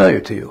sound familiar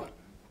to you?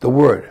 The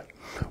word.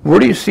 Where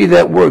do you see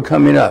that word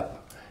coming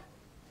up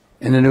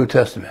in the New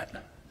Testament?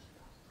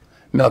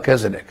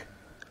 Melchizedek.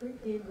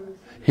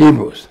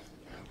 Hebrews.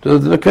 So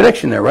there's a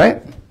connection there,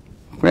 right?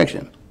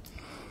 Connection.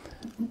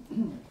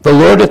 The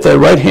Lord at thy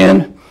right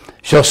hand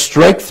shall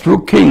strike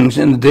through kings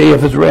in the day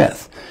of his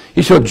wrath.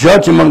 He shall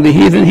judge among the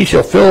heathen. He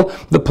shall fill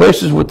the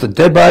places with the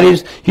dead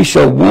bodies. He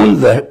shall wound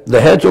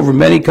the heads over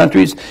many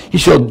countries. He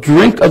shall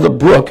drink of the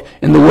brook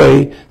in the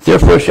way.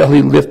 Therefore shall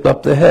he lift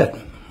up the head.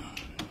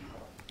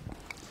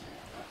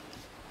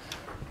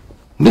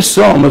 This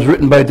psalm was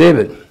written by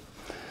David.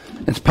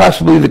 It's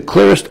possibly the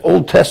clearest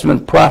Old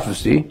Testament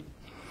prophecy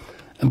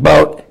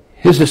about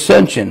his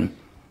ascension,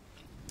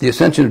 the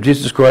ascension of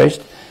Jesus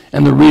Christ,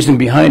 and the reason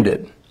behind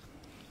it.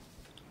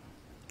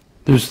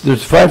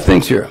 There's 5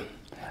 things here.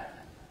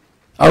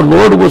 Our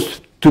Lord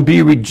was to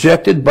be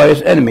rejected by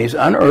his enemies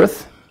on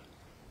earth.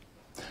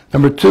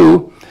 Number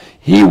 2,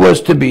 he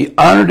was to be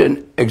honored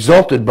and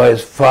exalted by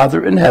his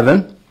Father in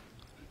heaven.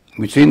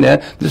 We've seen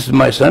that. This is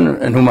my Son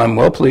in whom I'm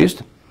well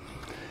pleased.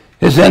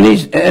 His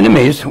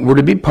enemies were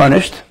to be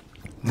punished.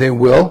 They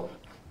will.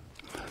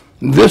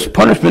 This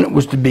punishment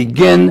was to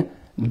begin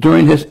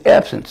during his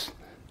absence.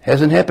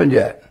 Hasn't happened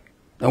yet.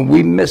 And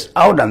we miss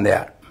out on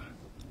that.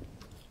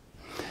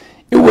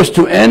 It was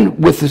to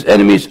end with his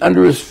enemies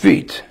under his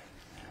feet.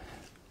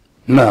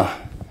 Now,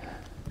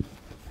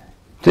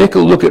 take a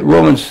look at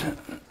Romans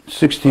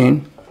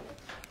 16.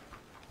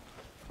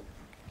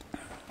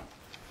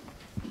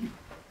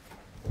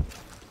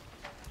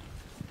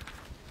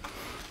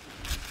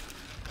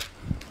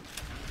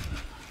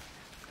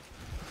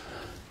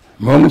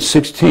 Romans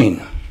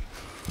 16.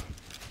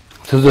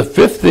 So the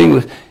 5th thing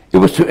was, it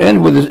was to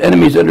end with his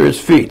enemies under his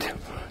feet.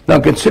 Now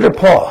consider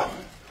Paul.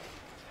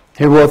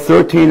 He wrote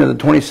 13 of the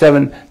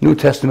 27 New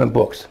Testament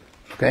books.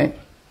 Okay?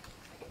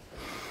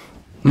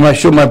 When I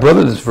showed my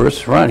brother this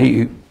verse, Ron,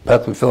 he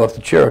practically fell off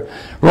the chair.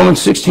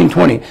 Romans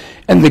 16:20.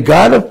 And the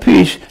God of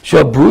peace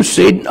shall bruise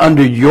Satan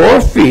under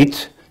your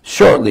feet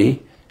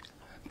shortly.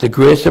 The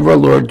grace of our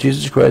Lord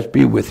Jesus Christ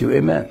be with you.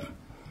 Amen.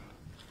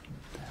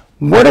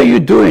 What are you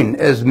doing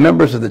as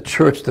members of the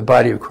church, the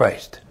body of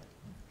Christ?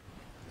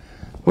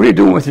 What are you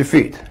doing with your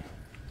feet?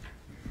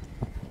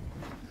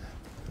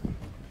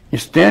 You're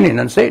standing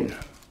on Satan.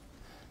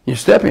 You're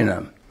stepping on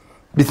him.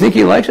 Do you think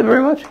he likes it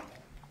very much?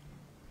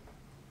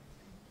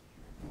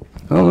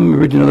 Well, let me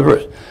read you another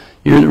verse.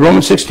 You're in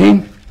Romans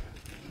 16,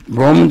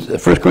 1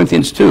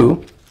 Corinthians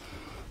 2,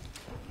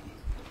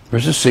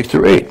 verses 6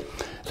 through 8.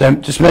 So I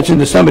just mentioned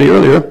to somebody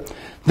earlier,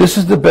 this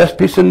is the best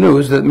piece of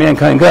news that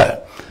mankind got.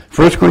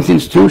 1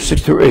 Corinthians 2,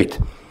 6 through 8.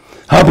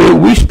 Howbeit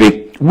we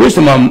speak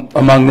wisdom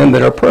among them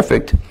that are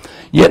perfect,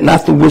 yet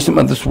not the wisdom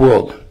of this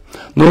world,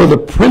 nor the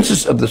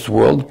princes of this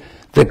world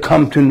that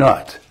come to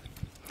naught.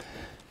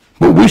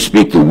 But we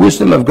speak the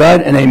wisdom of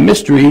God in a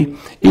mystery,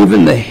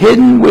 even the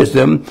hidden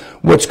wisdom,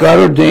 which God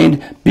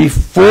ordained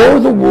before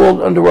the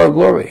world unto our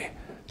glory.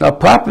 Now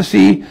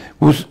prophecy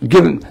was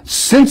given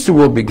since the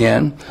world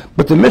began,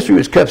 but the mystery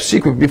was kept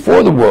secret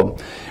before the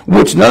world,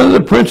 which none of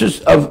the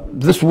princes of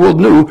this world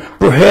knew,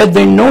 for had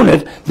they known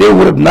it, they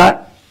would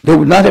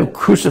not have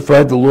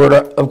crucified the Lord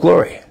of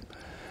glory.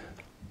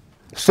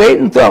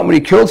 Satan thought when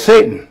he killed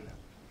Satan,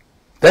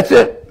 that's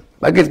it.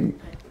 I can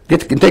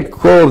take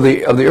control of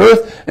the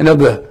earth and of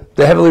the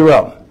heavenly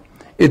realm.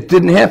 It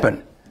didn't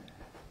happen.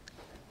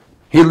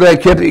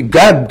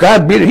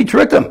 God beat it. He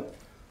tricked him.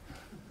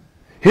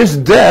 His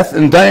death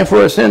and dying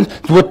for our sins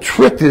is what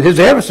tricked his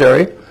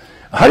adversary.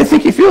 How do you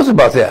think he feels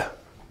about that?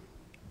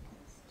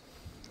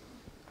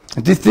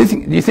 Do you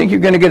think you're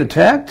going to get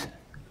attacked?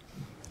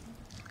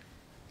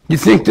 You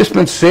think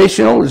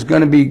dispensational is going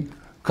to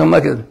become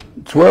like a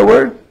swear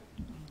word?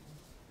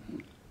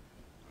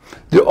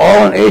 Did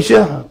all in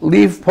Asia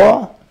leave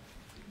Paul?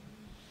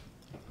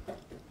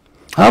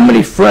 How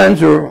many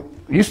friends, or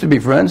used to be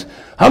friends,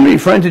 how many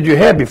friends did you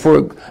have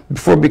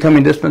before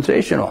becoming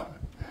dispensational?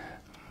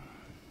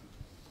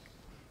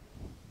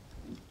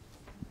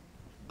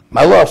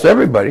 I lost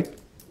everybody,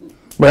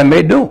 but I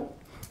made new.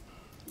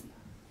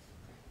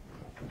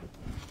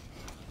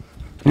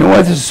 You know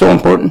why this is so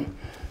important?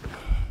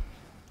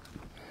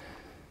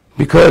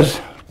 Because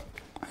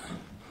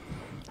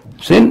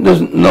Satan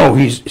doesn't know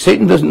he's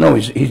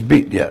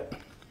beat yet.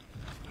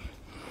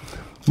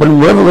 But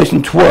in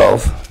Revelation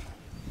 12,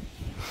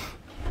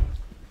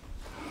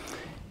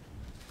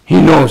 he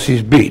knows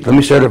he's beat. Let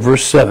me start at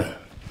verse 7.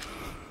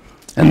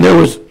 And there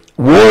was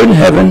war in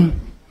heaven.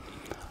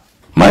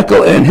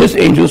 Michael and his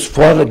angels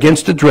fought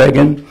against the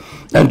dragon,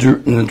 and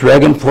the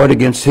dragon fought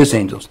against his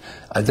angels.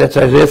 That's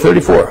Isaiah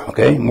 34,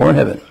 okay? More in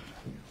heaven.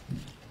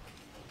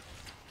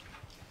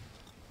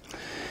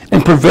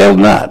 And prevailed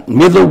not,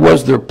 neither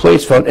was their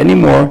place found any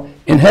more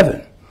in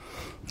heaven.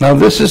 Now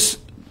this is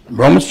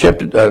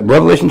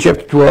Revelation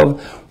chapter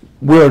 12.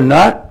 We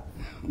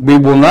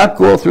will not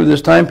go through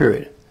this time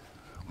period.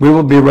 We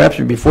will be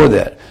raptured before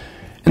that.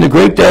 And the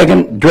great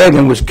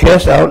dragon was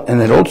cast out, and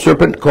that old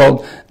serpent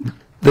called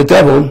the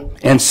devil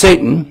and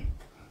Satan,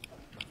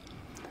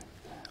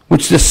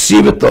 which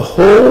deceiveth the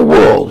whole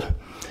world.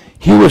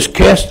 He was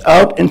cast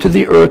out into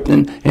the earth,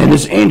 and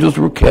his angels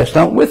were cast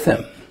out with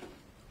him.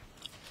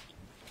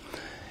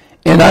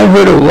 And I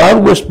heard a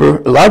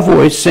loud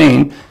voice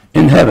saying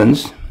in heaven,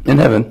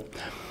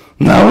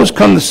 now is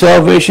come the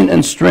salvation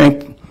and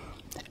strength,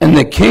 and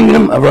the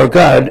kingdom of our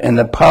God, and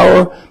the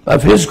power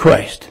of his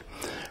Christ.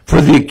 For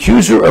the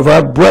accuser of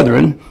our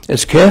brethren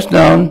is cast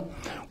down,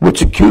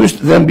 which accused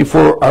them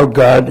before our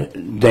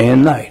God day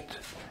and night.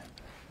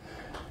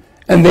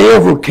 And they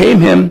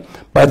overcame him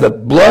by the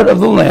blood of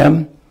the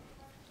Lamb,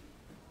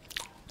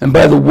 and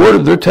by the word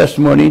of their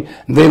testimony,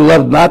 and they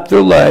loved not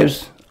their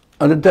lives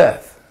unto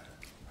death.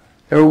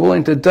 They were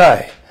willing to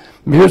die.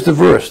 Here's the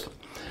verse.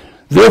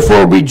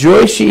 Therefore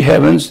rejoice, ye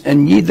heavens,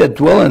 and ye that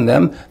dwell in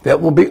them.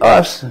 That will be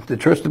us, the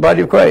church, the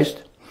body of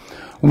Christ.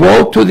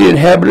 Woe to the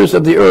inhabitants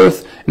of the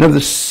earth and of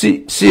the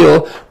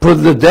seal, for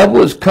the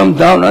devil is come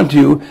down unto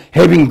you,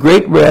 having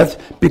great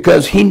wrath,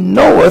 because he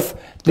knoweth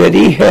that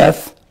he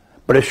hath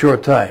but a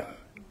short time.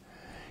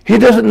 He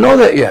doesn't know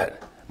that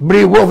yet, but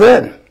he will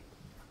then.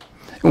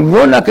 And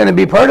we're not going to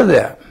be part of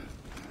that.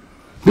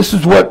 This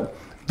is what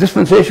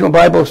dispensational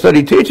Bible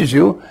study teaches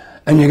you,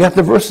 and you got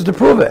the verses to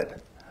prove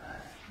it.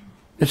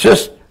 It's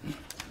just,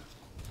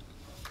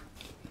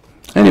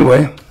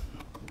 anyway.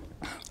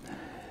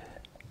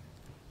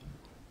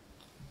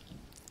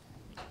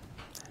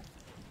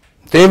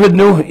 David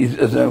knew,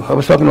 I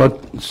was talking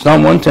about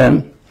Psalm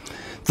 110,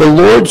 the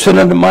Lord said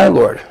unto my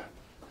Lord.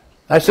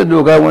 I said to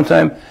a guy one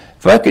time,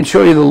 if I could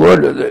show you the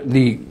Lord,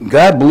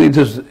 God believed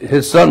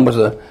his son was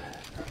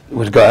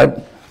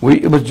God.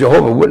 It was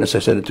Jehovah Witness I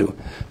said it to.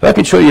 If I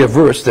could show you a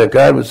verse that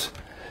God was,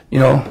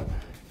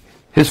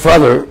 his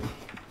father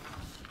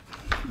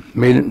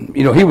made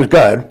it, he was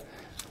God,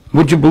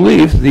 would you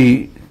believe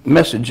the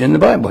message in the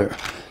Bible here?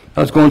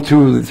 I was going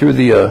through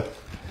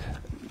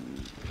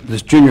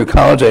this junior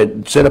college. I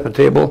had set up a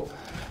table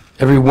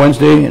every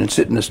Wednesday and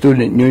sit in the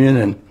student union,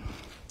 and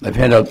I'd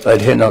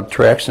hand out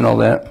tracts and all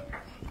that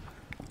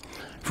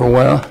for a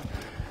while.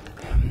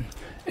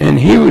 In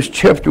Hebrews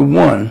chapter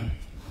 1,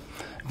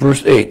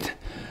 verse 8,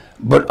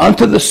 but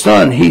unto the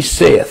Son he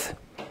saith,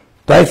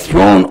 thy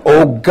throne,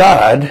 O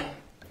God,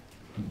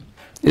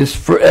 is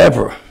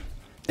forever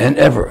and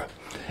ever.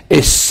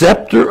 A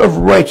scepter of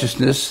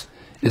righteousness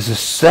is a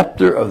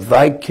scepter of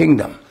thy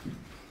kingdom.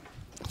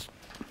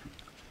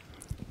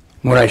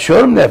 When I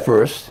showed him that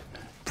verse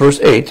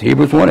 8,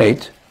 Hebrews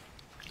 1:8,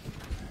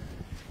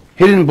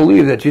 he didn't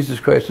believe that Jesus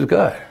Christ was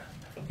God,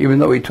 even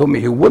though he told me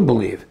he would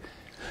believe.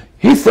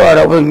 He thought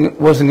I wasn't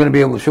going to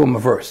be able to show him a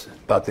verse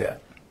about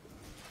that.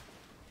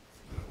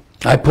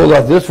 I pulled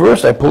out this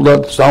verse. I pulled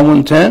out Psalm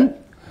 110.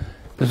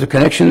 There's a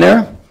connection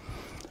there.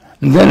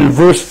 And then in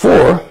verse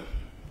 4,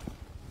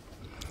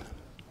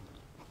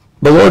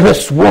 the Lord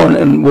has sworn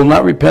and will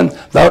not repent,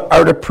 thou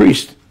art a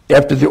priest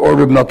after the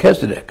order of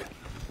Melchizedek.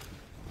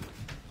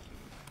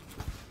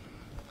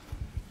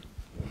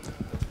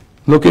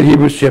 Look at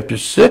Hebrews chapter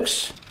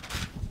 6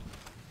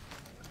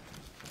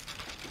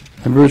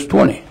 and verse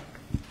 20.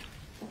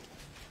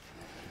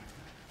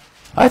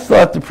 I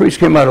thought the priest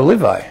came out of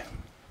Levi.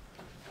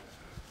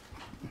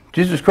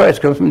 Jesus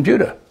Christ comes from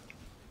Judah,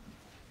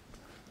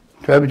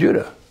 tribe of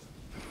Judah.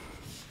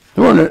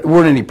 There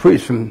weren't any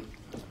priests from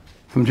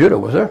Judah,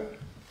 was there?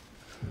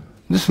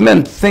 This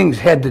meant things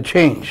had to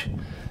change.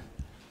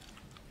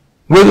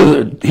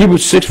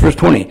 Hebrews 6 verse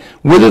 20,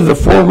 whether the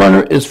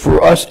forerunner is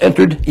for us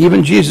entered,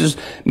 even Jesus,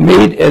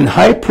 made an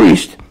high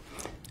priest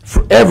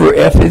forever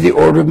after the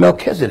order of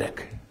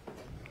Melchizedek.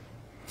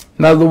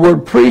 Now the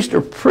word priest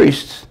or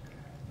priests,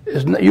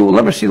 you will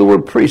never see the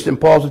word priest in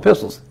Paul's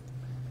epistles.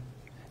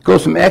 It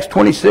goes from Acts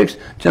 26,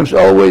 jumps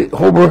all the way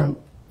over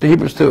to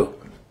Hebrews 2.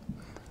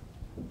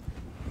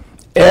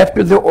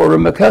 After the order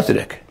of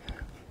Melchizedek.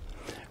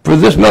 For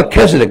this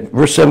Melchizedek,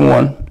 verse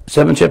 7,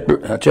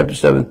 chapter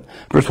 7,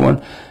 verse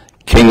 1,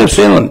 king of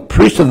Salem,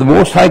 priest of the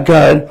Most High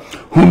God,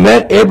 who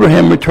met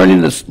Abraham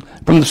returning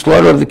from the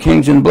slaughter of the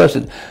kings and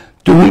blessed,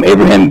 to whom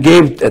Abraham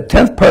gave a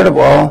tenth part of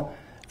all,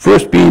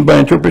 first being by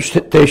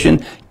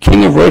interpretation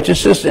king of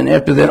righteousness, and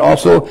after that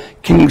also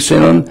king of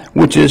Salem,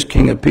 which is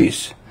king of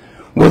peace.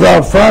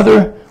 Without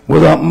father,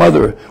 without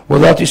mother,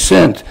 without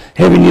descent,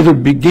 having neither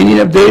beginning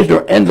of days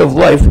nor end of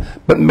life,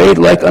 but made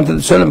like unto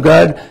the Son of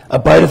God,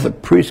 abideth a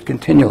priest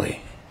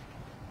continually.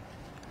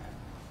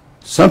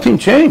 Something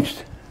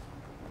changed,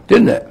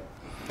 didn't it?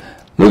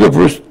 Look at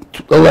verse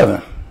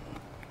 11.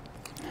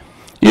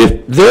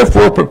 If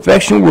therefore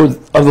perfection were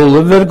of the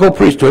Levitical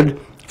priesthood,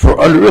 for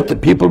under it the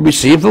people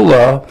received the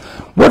law,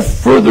 what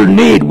further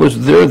need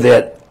was there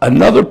that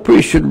another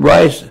priest should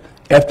rise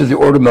after the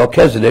order of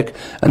Melchizedek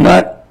and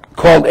not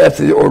called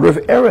after the order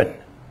of Aaron.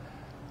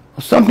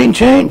 Well, something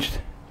changed.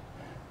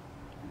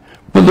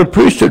 But the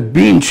priesthood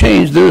being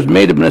changed, there is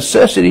made of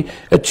necessity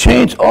a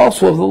change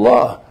also of the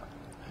law.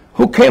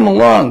 Who came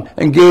along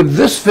and gave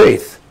this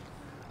faith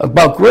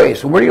about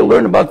grace? Where do you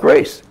learn about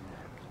grace?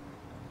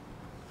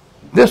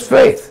 This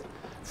faith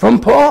from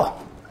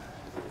Paul.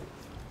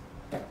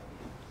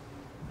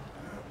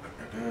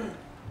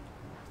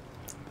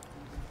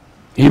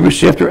 Hebrews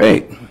chapter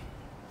 8.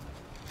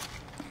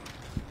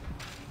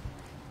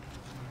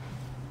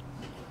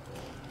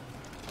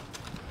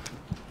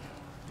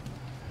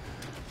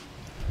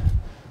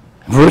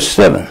 Verse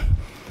 7.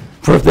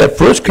 For if that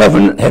first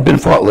covenant had been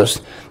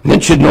faultless, then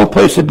should no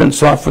place have been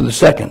sought for the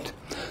second.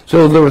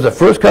 So there was a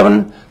first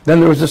covenant, then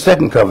there was a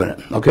second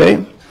covenant.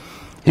 Okay?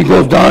 He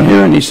goes down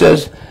here and he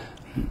says,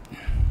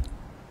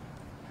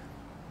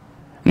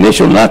 and they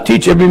shall not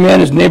teach every man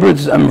his neighbor,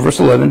 verse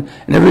 11,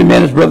 and every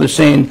man his brother,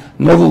 saying,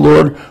 Know the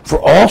Lord,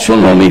 for all shall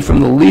know me from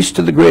the least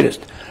to the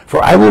greatest.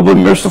 For I will be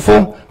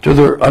merciful to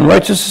their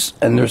unrighteousness,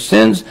 and their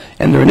sins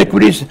and their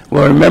iniquities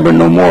will I remember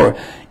no more.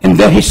 In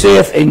that he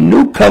saith, A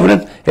new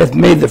covenant hath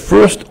made the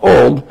first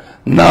old,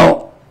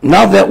 now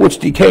that which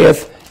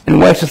decayeth and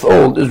waxeth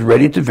old is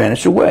ready to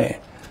vanish away.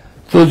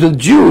 So the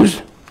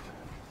Jews,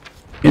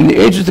 in the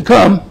ages to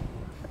come,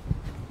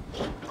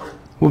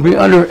 will be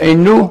under a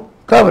new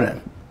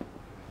covenant,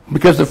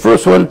 because the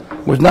first one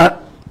was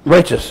not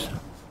righteous.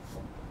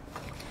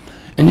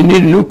 And you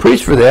need a new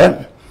priest for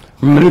that,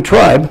 from a new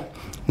tribe,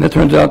 and that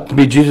turns out to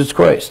be Jesus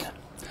Christ.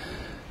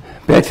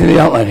 Back to the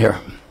outline here.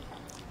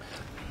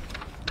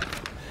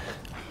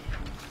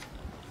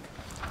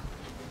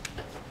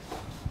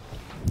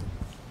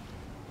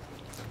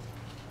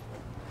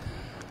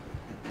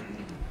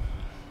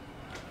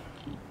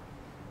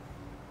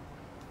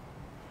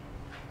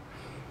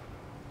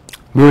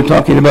 We were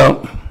talking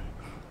about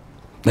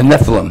the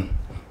Nephilim,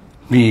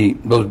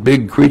 those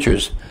big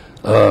creatures,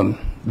 the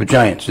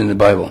giants in the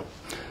Bible.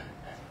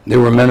 They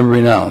were men of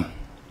renown.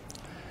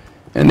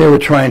 And they were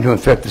trying to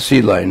infect the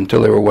seed line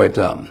until they were wiped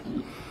out.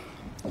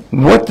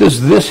 What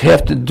does this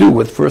have to do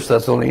with 1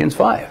 Thessalonians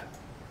 5?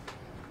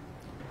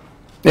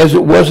 As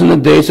it was in the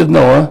days of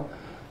Noah,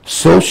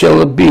 so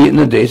shall it be in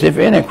the days of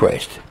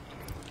Antichrist.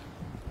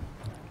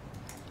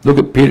 Look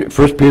at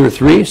 1 Peter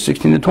 3,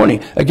 16 to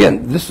 20.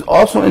 Again, this is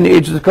also in the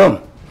ages to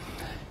come.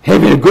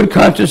 Having a good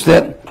conscience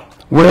that,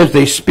 whereas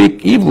they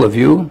speak evil of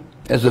you,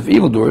 as of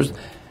evildoers,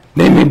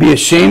 they may be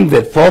ashamed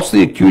that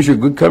falsely accuse your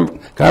good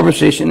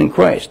conversation in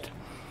Christ.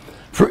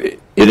 For it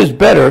is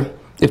better,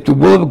 if the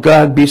will of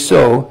God be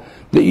so,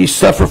 that ye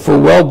suffer for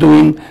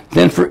well-doing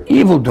than for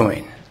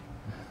evil-doing.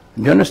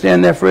 Do you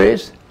understand that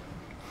phrase?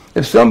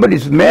 If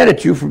somebody's mad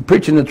at you for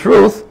preaching the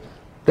truth,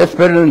 that's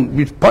better than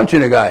you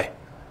punching a guy.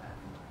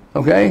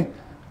 Okay?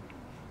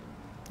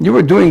 You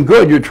were doing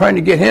good. You're trying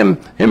to get him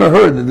or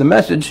her the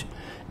message,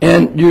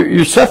 and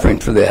you're suffering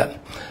for that.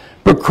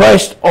 But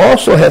Christ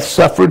also hath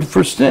suffered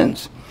for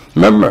sins.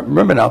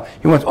 Remember now,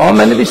 he wants all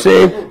men to be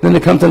saved, then to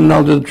come to the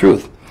knowledge of the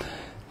truth.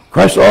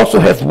 Christ also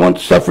hath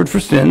once suffered for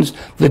sins,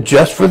 the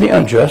just for the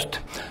unjust,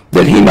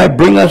 that he might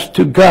bring us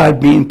to God,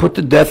 being put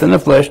to death in the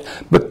flesh,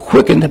 but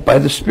quickened by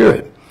the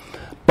Spirit,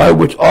 by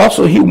which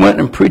also he went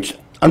and preached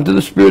unto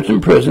the spirits in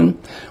prison,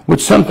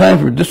 which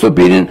sometimes were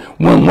disobedient,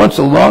 when once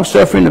the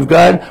long-suffering of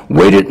God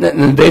waited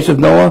in the days of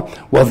Noah,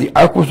 while the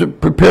ark was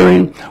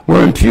preparing,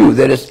 wherein few,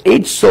 that is,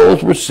 8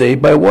 souls were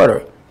saved by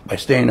water, by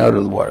staying out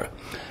of the water.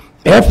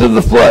 After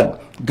the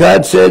flood,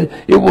 God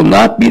said, It will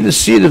not be the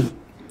seed of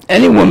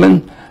any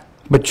woman,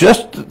 but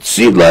just the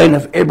seed line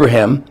of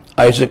Abraham,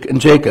 Isaac, and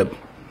Jacob.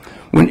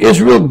 When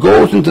Israel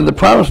goes into the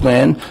promised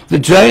land, the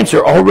giants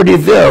are already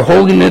there,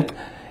 holding it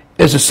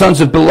as the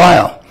sons of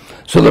Belial.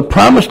 So the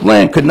promised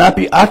land could not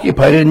be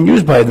occupied and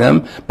used by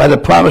them, by the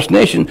promised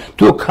nation,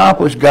 to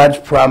accomplish God's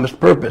promised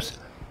purpose.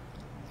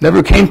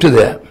 Never came to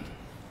that.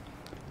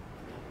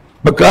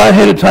 But God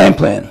had a time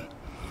plan.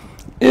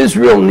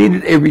 Israel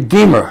needed a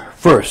redeemer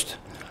first.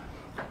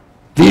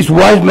 These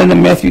wise men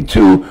in Matthew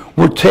 2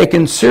 were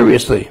taken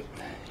seriously.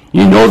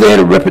 You know they had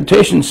a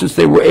reputation since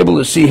they were able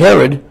to see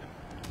Herod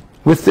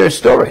with their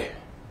story.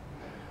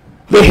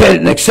 They had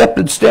an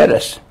accepted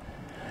status.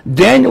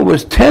 Daniel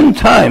was 10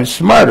 times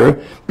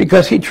smarter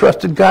because he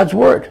trusted God's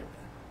word.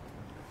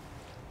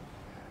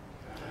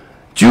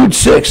 Jude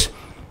 6,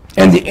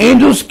 and the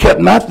angels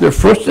kept not their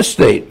first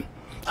estate.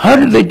 How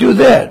did they do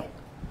that?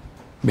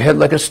 They had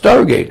like a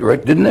stargate,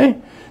 right? Didn't they?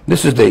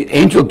 This is the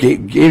angel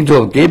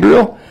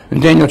Gabriel in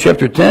Daniel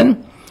chapter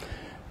 10.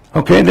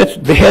 Okay,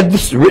 they had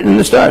this written in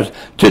the stars.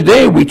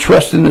 Today we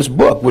trust in this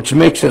book, which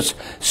makes us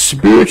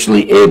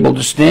spiritually able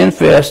to stand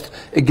fast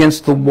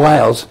against the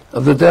wiles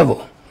of the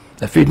devil.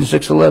 Ephesians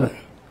 6:11.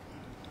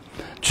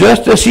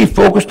 Just as he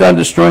focused on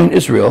destroying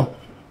Israel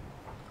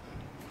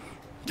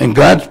and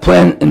God's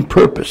plan and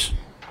purpose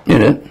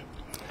in it,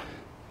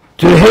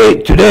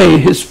 today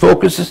his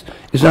focus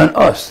is on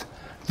us,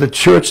 the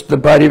church, the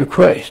body of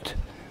Christ.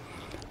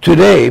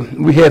 Today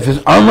we have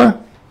his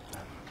armor,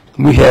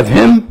 we have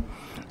him,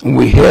 and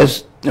we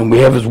have And we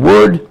have His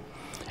Word,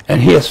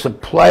 and He has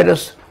supplied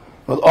us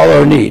with all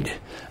our need.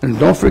 And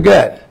don't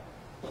forget,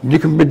 you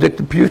can predict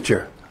the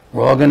future.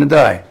 We're all going to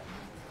die.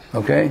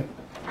 Okay?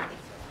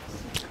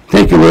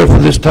 Thank you, Lord, for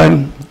this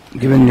time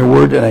given your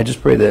word, and I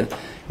just pray that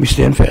we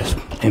stand fast.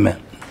 Amen.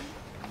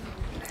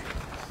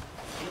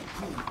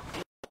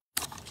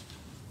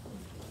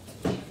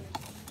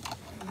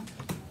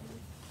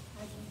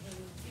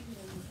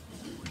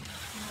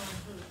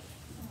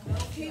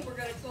 Okay, we're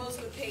going to close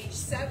with page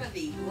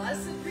 70,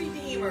 Blessed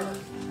Redeemer.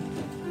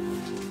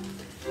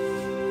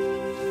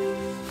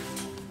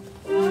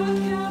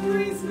 On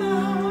Calvary's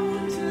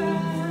mountain,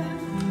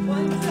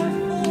 once I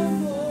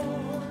born,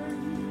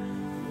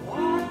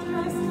 walked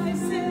Christ my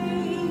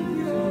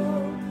Savior,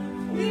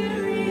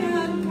 weary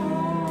and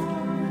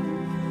worn,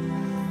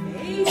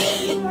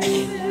 facing my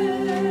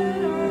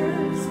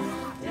sinners,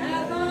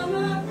 death on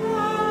the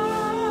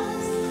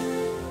cross,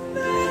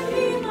 that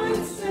He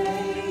might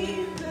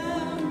save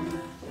them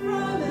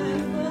from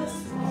endless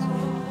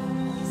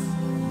loss.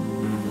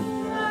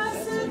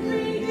 Blessed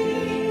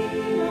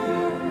Redeemer,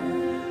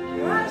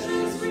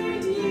 precious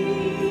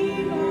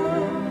Redeemer,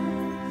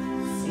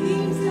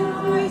 seems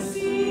now I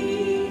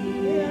see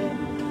Him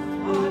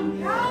on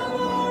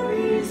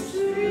Calvary's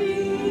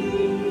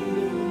tree,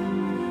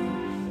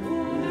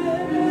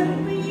 wounded and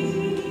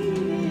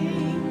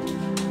bleeding,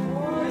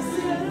 for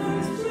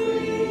sinners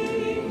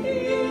pleading,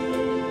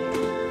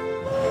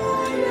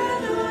 void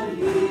and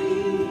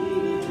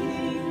unheeding,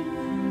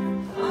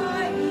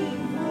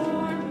 dying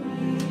for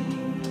me.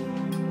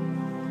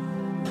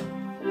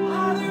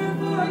 Father,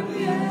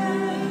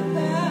 forgive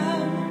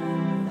them,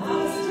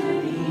 thus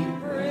did He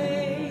pray.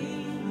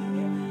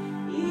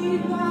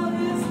 Eat while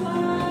His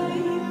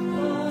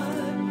lifeblood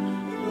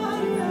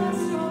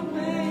passed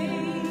away.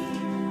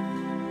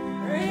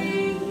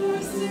 Praying for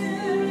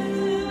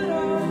sinners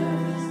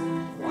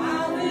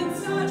while in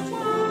such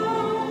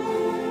woe,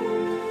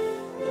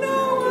 no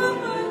one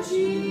but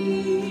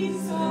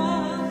Jesus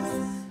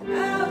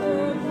ever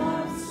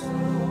loved so.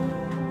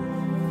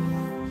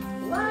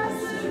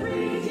 Blessed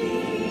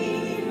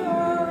Redeemer,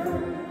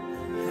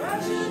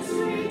 precious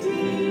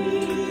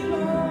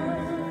Redeemer,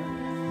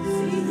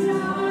 sees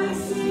now